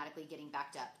are automatically getting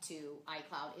backed up to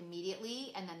iCloud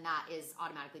immediately, and then that is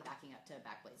automatically backing up to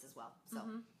Backblaze as well. So,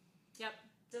 Yep.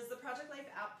 Does the Project Life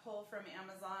app pull from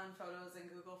Amazon Photos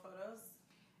and Google Photos?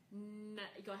 No,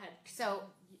 go ahead. So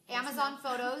Amazon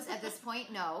Photos at this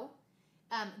point, no.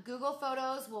 Google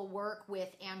Photos will work with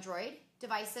Android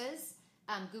devices.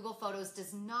 Google Photos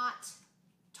does not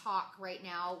talk right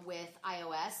now with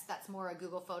iOS. That's more a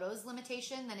Google Photos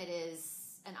limitation than it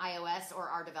is an iOS or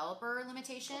our developer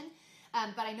limitation.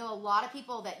 But I know a lot of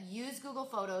people that use Google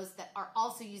Photos that are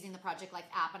also using the Project Life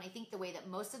app. And I think the way that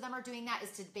most of them are doing that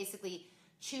is to basically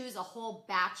choose a whole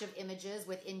batch of images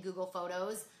within Google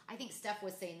Photos. I think Steph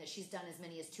was saying that she's done as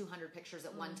many as 200 pictures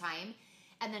at one time.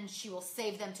 And then she will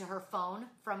save them to her phone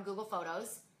from Google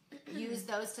Photos, use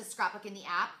those to scrapbook in the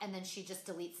app, and then she just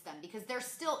deletes them because they're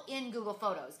still in Google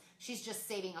Photos. She's just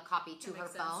saving a copy to her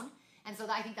phone. And so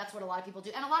I think that's what a lot of people do.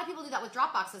 And a lot of people do that with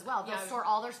Dropbox as well. They'll store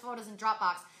all their photos in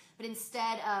Dropbox, but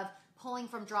instead of pulling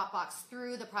from Dropbox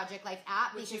through the Project Life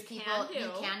app, which because you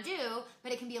can do,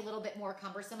 but it can be a little bit more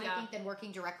cumbersome, I think, than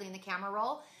working directly in the camera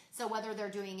roll. So whether they're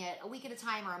doing it a week at a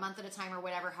time or a month at a time or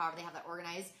whatever, however they have that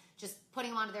organized, just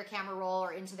putting them onto their camera roll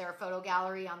or into their photo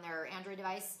gallery on their Android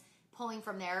device, pulling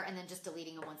from there, and then just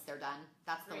deleting them once they're done.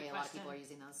 That's the way a lot of people are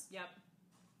using those. Yep.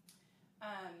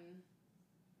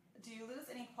 Do you lose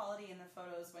any quality in the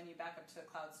photos when you back up to a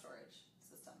cloud storage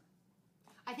system?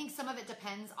 I think some of it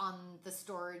depends on the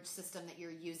storage system that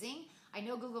you're using. I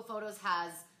know Google Photos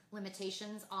has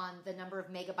limitations on the number of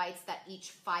megabytes that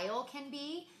each file can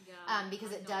be,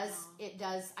 because it does,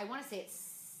 I want to say it's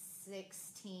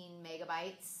 16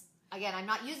 megabytes. Again, I'm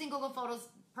not using Google Photos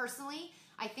personally.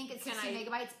 I think it's 16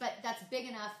 megabytes, but that's big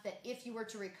enough that if you were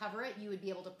to recover it, you would be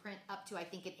able to print up to, I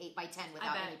think, an 8x10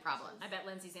 without any problems. I bet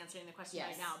Lindsay's answering the question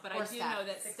right now. But I do know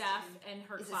that 16. Steph in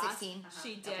her class, 16?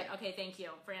 She did. Okay, thank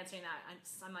you for answering that.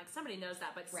 I'm like, somebody knows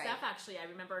that. But Steph actually, I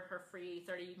remembered her free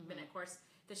 30-minute course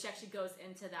that she actually goes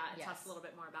into that and talks a little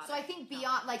bit more about it. So I think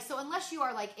beyond, so unless you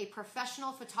are like a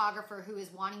professional photographer who is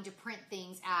wanting to print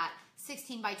things at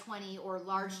 16 by 20 or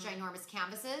large, ginormous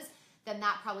canvases, then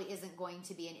that probably isn't going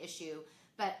to be an issue.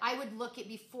 But I would look at,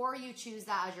 before you choose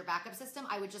that as your backup system,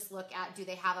 I would just look at, do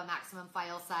they have a maximum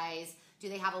file size? Do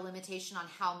they have a limitation on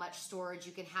how much storage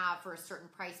you can have for a certain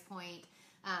price point?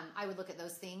 I would look at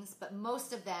those things, but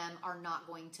most of them are not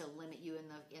going to limit you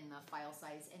in the file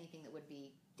size, anything that would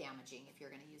be damaging if you're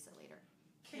going to use it later.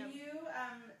 Can you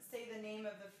say the name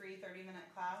of the free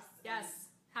 30-minute class? Yes,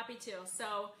 happy to.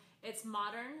 So it's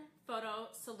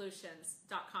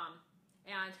modernphotosolutions.com,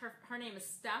 and her name is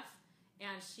Steph.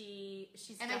 And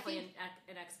she's definitely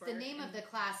an expert. The name of the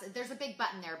class, there's a big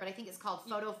button there, but I think it's called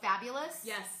Photo Fabulous.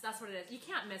 Yes, that's what it is. You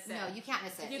can't miss it. No, you can't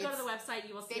miss it. If you go to the website,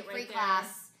 you will see it right free there.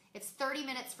 Class. It's 30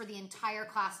 minutes for the entire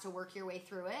class to work your way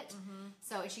through it.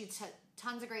 So she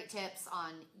tons of great tips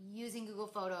on using Google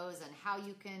Photos and how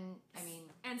you can,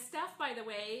 And Steph, by the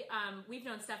way, we've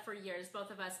known Steph for years, both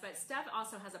of us, but Steph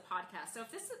also has a podcast. So if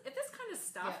this kind of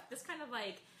stuff, this kind of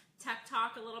like tech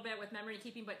talk a little bit with memory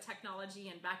keeping, but technology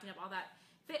and backing up all that,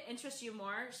 if it interests you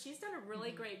more, she's done a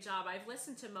really great job. I've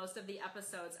listened to most of the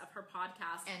episodes of her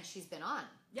podcast. And she's been on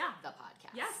the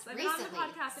podcast. Yes, I've been on the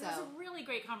podcast. It was a really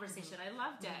great conversation. I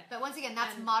loved it. But once again,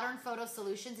 that's Modern Photo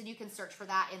Solutions, and you can search for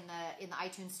that in the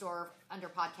iTunes store under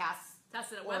podcasts. That's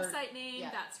the website name.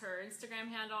 That's her Instagram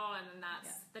handle, and then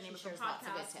that's the name of her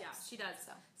podcast. Yeah, she does.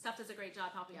 So. Steph does a great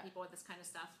job helping people with this kind of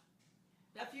stuff.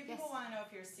 A few people want to know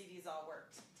if your CDs all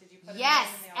worked. Did you put them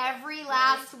in? Every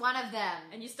last one of them.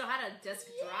 And you still had a disk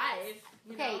drive.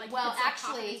 Okay, well,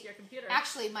 actually,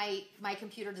 my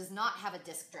computer does not have a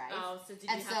disk drive. Oh, so did you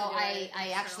and so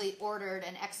I actually ordered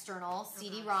an external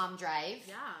CD-ROM drive.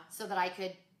 Yeah. So that I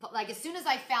could, as soon as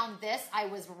I found this, I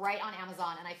was right on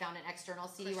Amazon and I found an external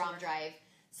CD-ROM drive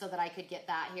so that I could get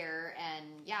that here.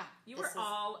 And you were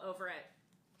all over it.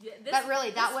 Yeah, but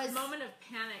really, that was moment of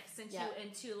panic sent you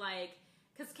into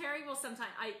because Kari will sometimes,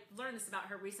 I learned this about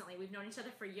her recently. We've known each other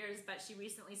for years, but she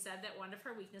recently said that one of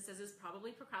her weaknesses is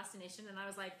probably procrastination. And I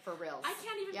was like, for real, I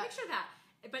can't even picture that.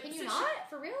 But can you not?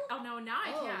 For real? Oh, no, now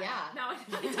I can. Yeah. Now I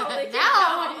totally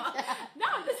can.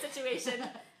 Now in this situation,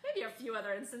 maybe a few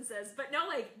other instances. But no,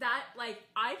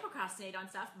 I procrastinate on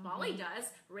stuff. Molly does.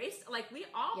 We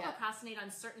all procrastinate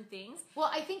on certain things. Well,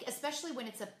 I think especially when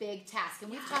it's a big task. And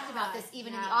we've talked about this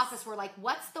even in the office. We're like,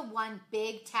 what's the one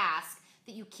big task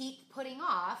that you keep putting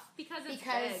off because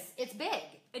it's big.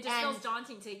 It just feels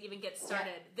daunting to even get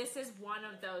started. This is one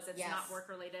of those. It's not work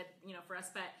related, for us,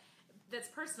 but that's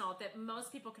personal that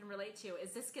most people can relate to.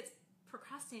 Is this gets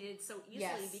procrastinated so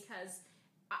easily because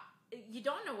you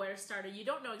don't know where to start, or you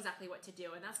don't know exactly what to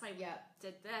do, and that's why we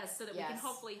did this so that we can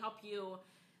hopefully help you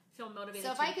feel motivated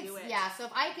to do it. So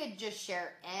if I could just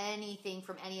share anything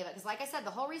from any of it, because like I said,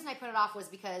 the whole reason I put it off was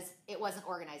because it wasn't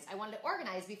organized. I wanted to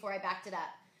organize before I backed it up.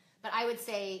 But I would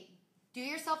say, do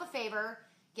yourself a favor,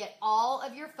 get all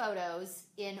of your photos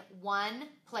in one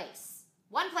place.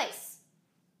 One place.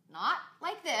 Not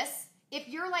like this. If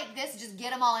you're like this, just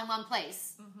get them all in one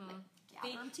place.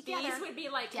 Gather them together. These would be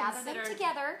gather them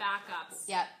together. Backups.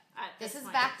 Yep. This is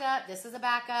backed up. This is a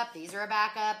backup. These are a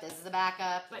backup. This is a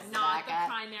backup. But not the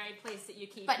primary place that you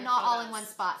keep. But not all in one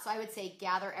spot. So I would say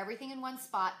gather everything in one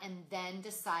spot and then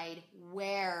decide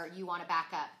where you want to back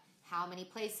up. How many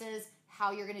places,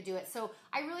 how you're going to do it. So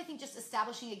I really think just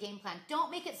establishing a game plan.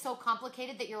 Don't make it so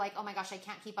complicated that you're like, oh my gosh, I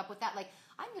can't keep up with that.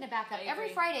 I'm going to back up every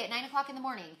Friday at 9 o'clock in the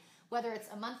morning. Whether it's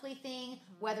a monthly thing,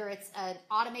 whether it's an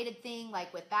automated thing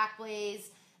like with Backblaze,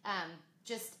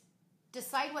 just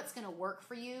decide what's going to work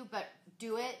for you, but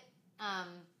do it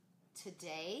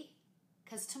today,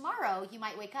 because tomorrow you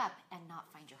might wake up and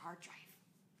not find your hard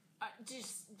drive.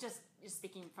 Just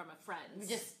speaking from a friend.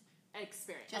 Just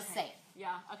experience. Just say it.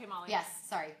 Yeah. Okay, Molly. Yes.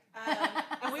 Sorry.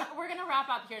 We're going to wrap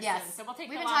up here soon, so we'll take.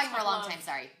 We've been talking for a long time.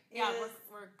 Sorry. Yeah,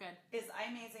 we're good. Is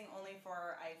iMazing only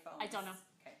for iPhones? I don't know.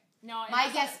 Okay. No. My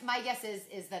guess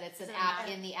is that it's an app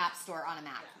in the App Store on a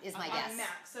Mac. Is my guess. On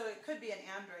Mac, so it could be an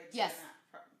Android. Yes.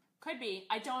 Could be.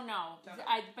 I don't know.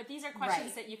 But these are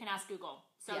questions that you can ask Google.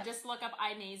 So just look up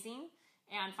iMazing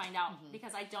and find out,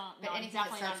 because I don't know. But anything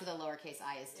that starts with a lowercase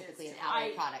I is typically an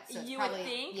Apple product. So it's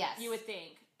probably, you would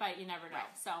think, but you never know.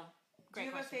 Right. So, great. Do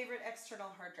you have a favorite external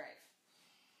hard drive?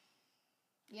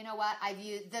 You know what? I've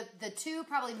used the two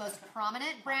probably most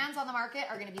prominent brands on the market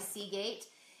are going to be Seagate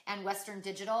and Western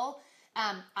Digital.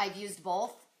 I've used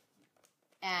both,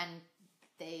 and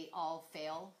they all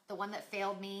fail. The one that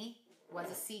failed me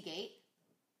was a Seagate.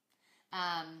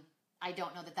 I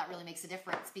don't know that really makes a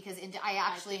difference, because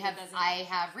I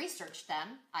have researched them.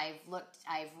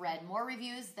 I've read more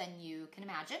reviews than you can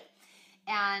imagine,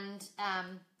 and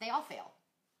they all fail.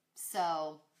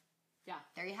 So yeah,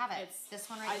 there you have it. This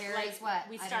one right here is what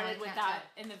we started with that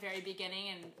in the very beginning,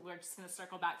 and we're just going to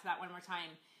circle back to that one more time.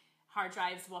 Hard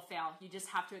drives will fail. You just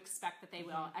have to expect that they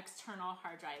will. External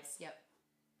hard drives. Yep.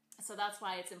 So that's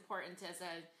why it's important as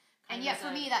a. And yet,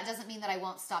 for me, that doesn't mean that I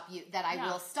won't stop I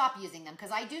will stop using them,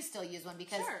 because I do still use one,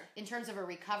 because in terms of a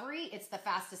recovery, it's the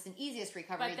fastest and easiest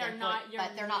recovery. But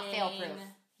they're not fail-proof.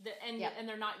 And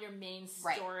they're not your main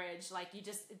storage. Like, you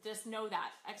just know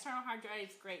that external hard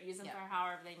drives, great, use them for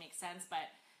however they make sense, but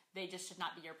they just should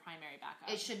not be your primary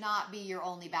backup. It should not be your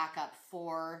only backup,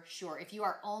 for sure. If you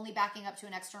are only backing up to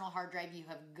an external hard drive, you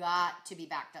have got to be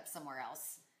backed up somewhere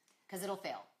else, because it'll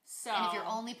fail. And if you're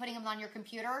only putting them on your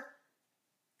computer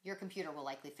will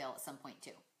likely fail at some point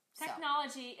too.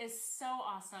 Technology is so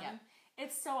awesome. Yep.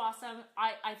 It's so awesome.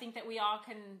 I think that we all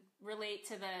can relate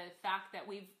to the fact that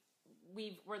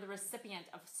we're the recipient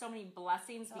of so many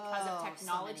blessings because of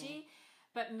technology.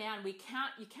 But man, you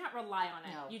can't rely on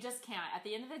it. No. You just can't. At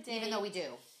the end of the day, even though we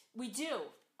do.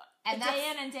 And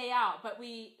day in and day out, but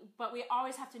we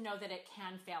always have to know that it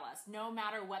can fail us, no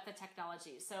matter what the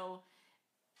technology. So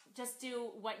just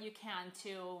do what you can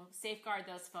to safeguard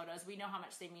those photos. We know how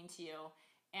much they mean to you,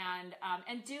 and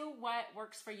do what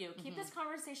works for you. Keep this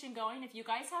conversation going. If you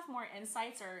guys have more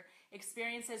insights or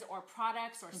experiences or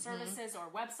products or services or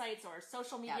websites or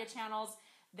social media channels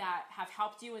that have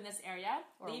helped you in this area.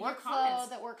 Or leave workflow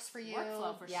that works for you.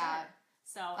 Workflow for sure.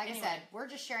 So like I said, we're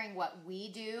just sharing what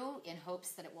we do in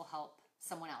hopes that it will help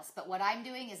someone else. But what I'm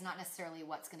doing is not necessarily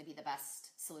what's going to be the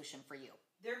best solution for you.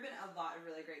 There have been a lot of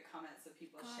really great comments of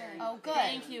people sharing. Oh, good.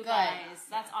 Thank you, guys.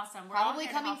 That's awesome. We're probably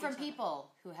coming from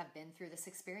people who have been through this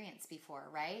experience before,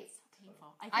 right? So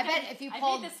painful. I bet if you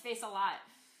pulled... I made this face a lot.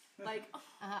 Like,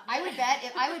 I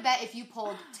would bet if you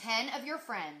polled 10 of your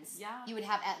friends, you would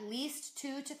have at least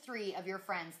 2 to 3 of your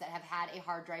friends that have had a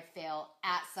hard drive fail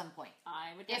at some point.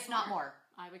 I would guess if not more.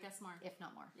 I would guess more. If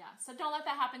not more. Yeah. So don't let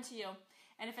that happen to you.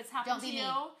 And if it's happened to you,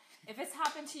 if it's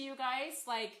happened to you guys,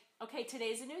 like, okay,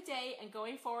 today's a new day, and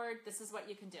going forward, this is what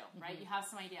you can do, right? You have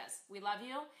some ideas. We love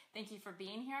you. Thank you for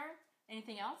being here.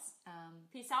 Anything else?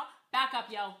 Peace out. Back up,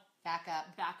 yo. Back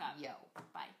up. Back up. Yo.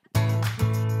 Bye.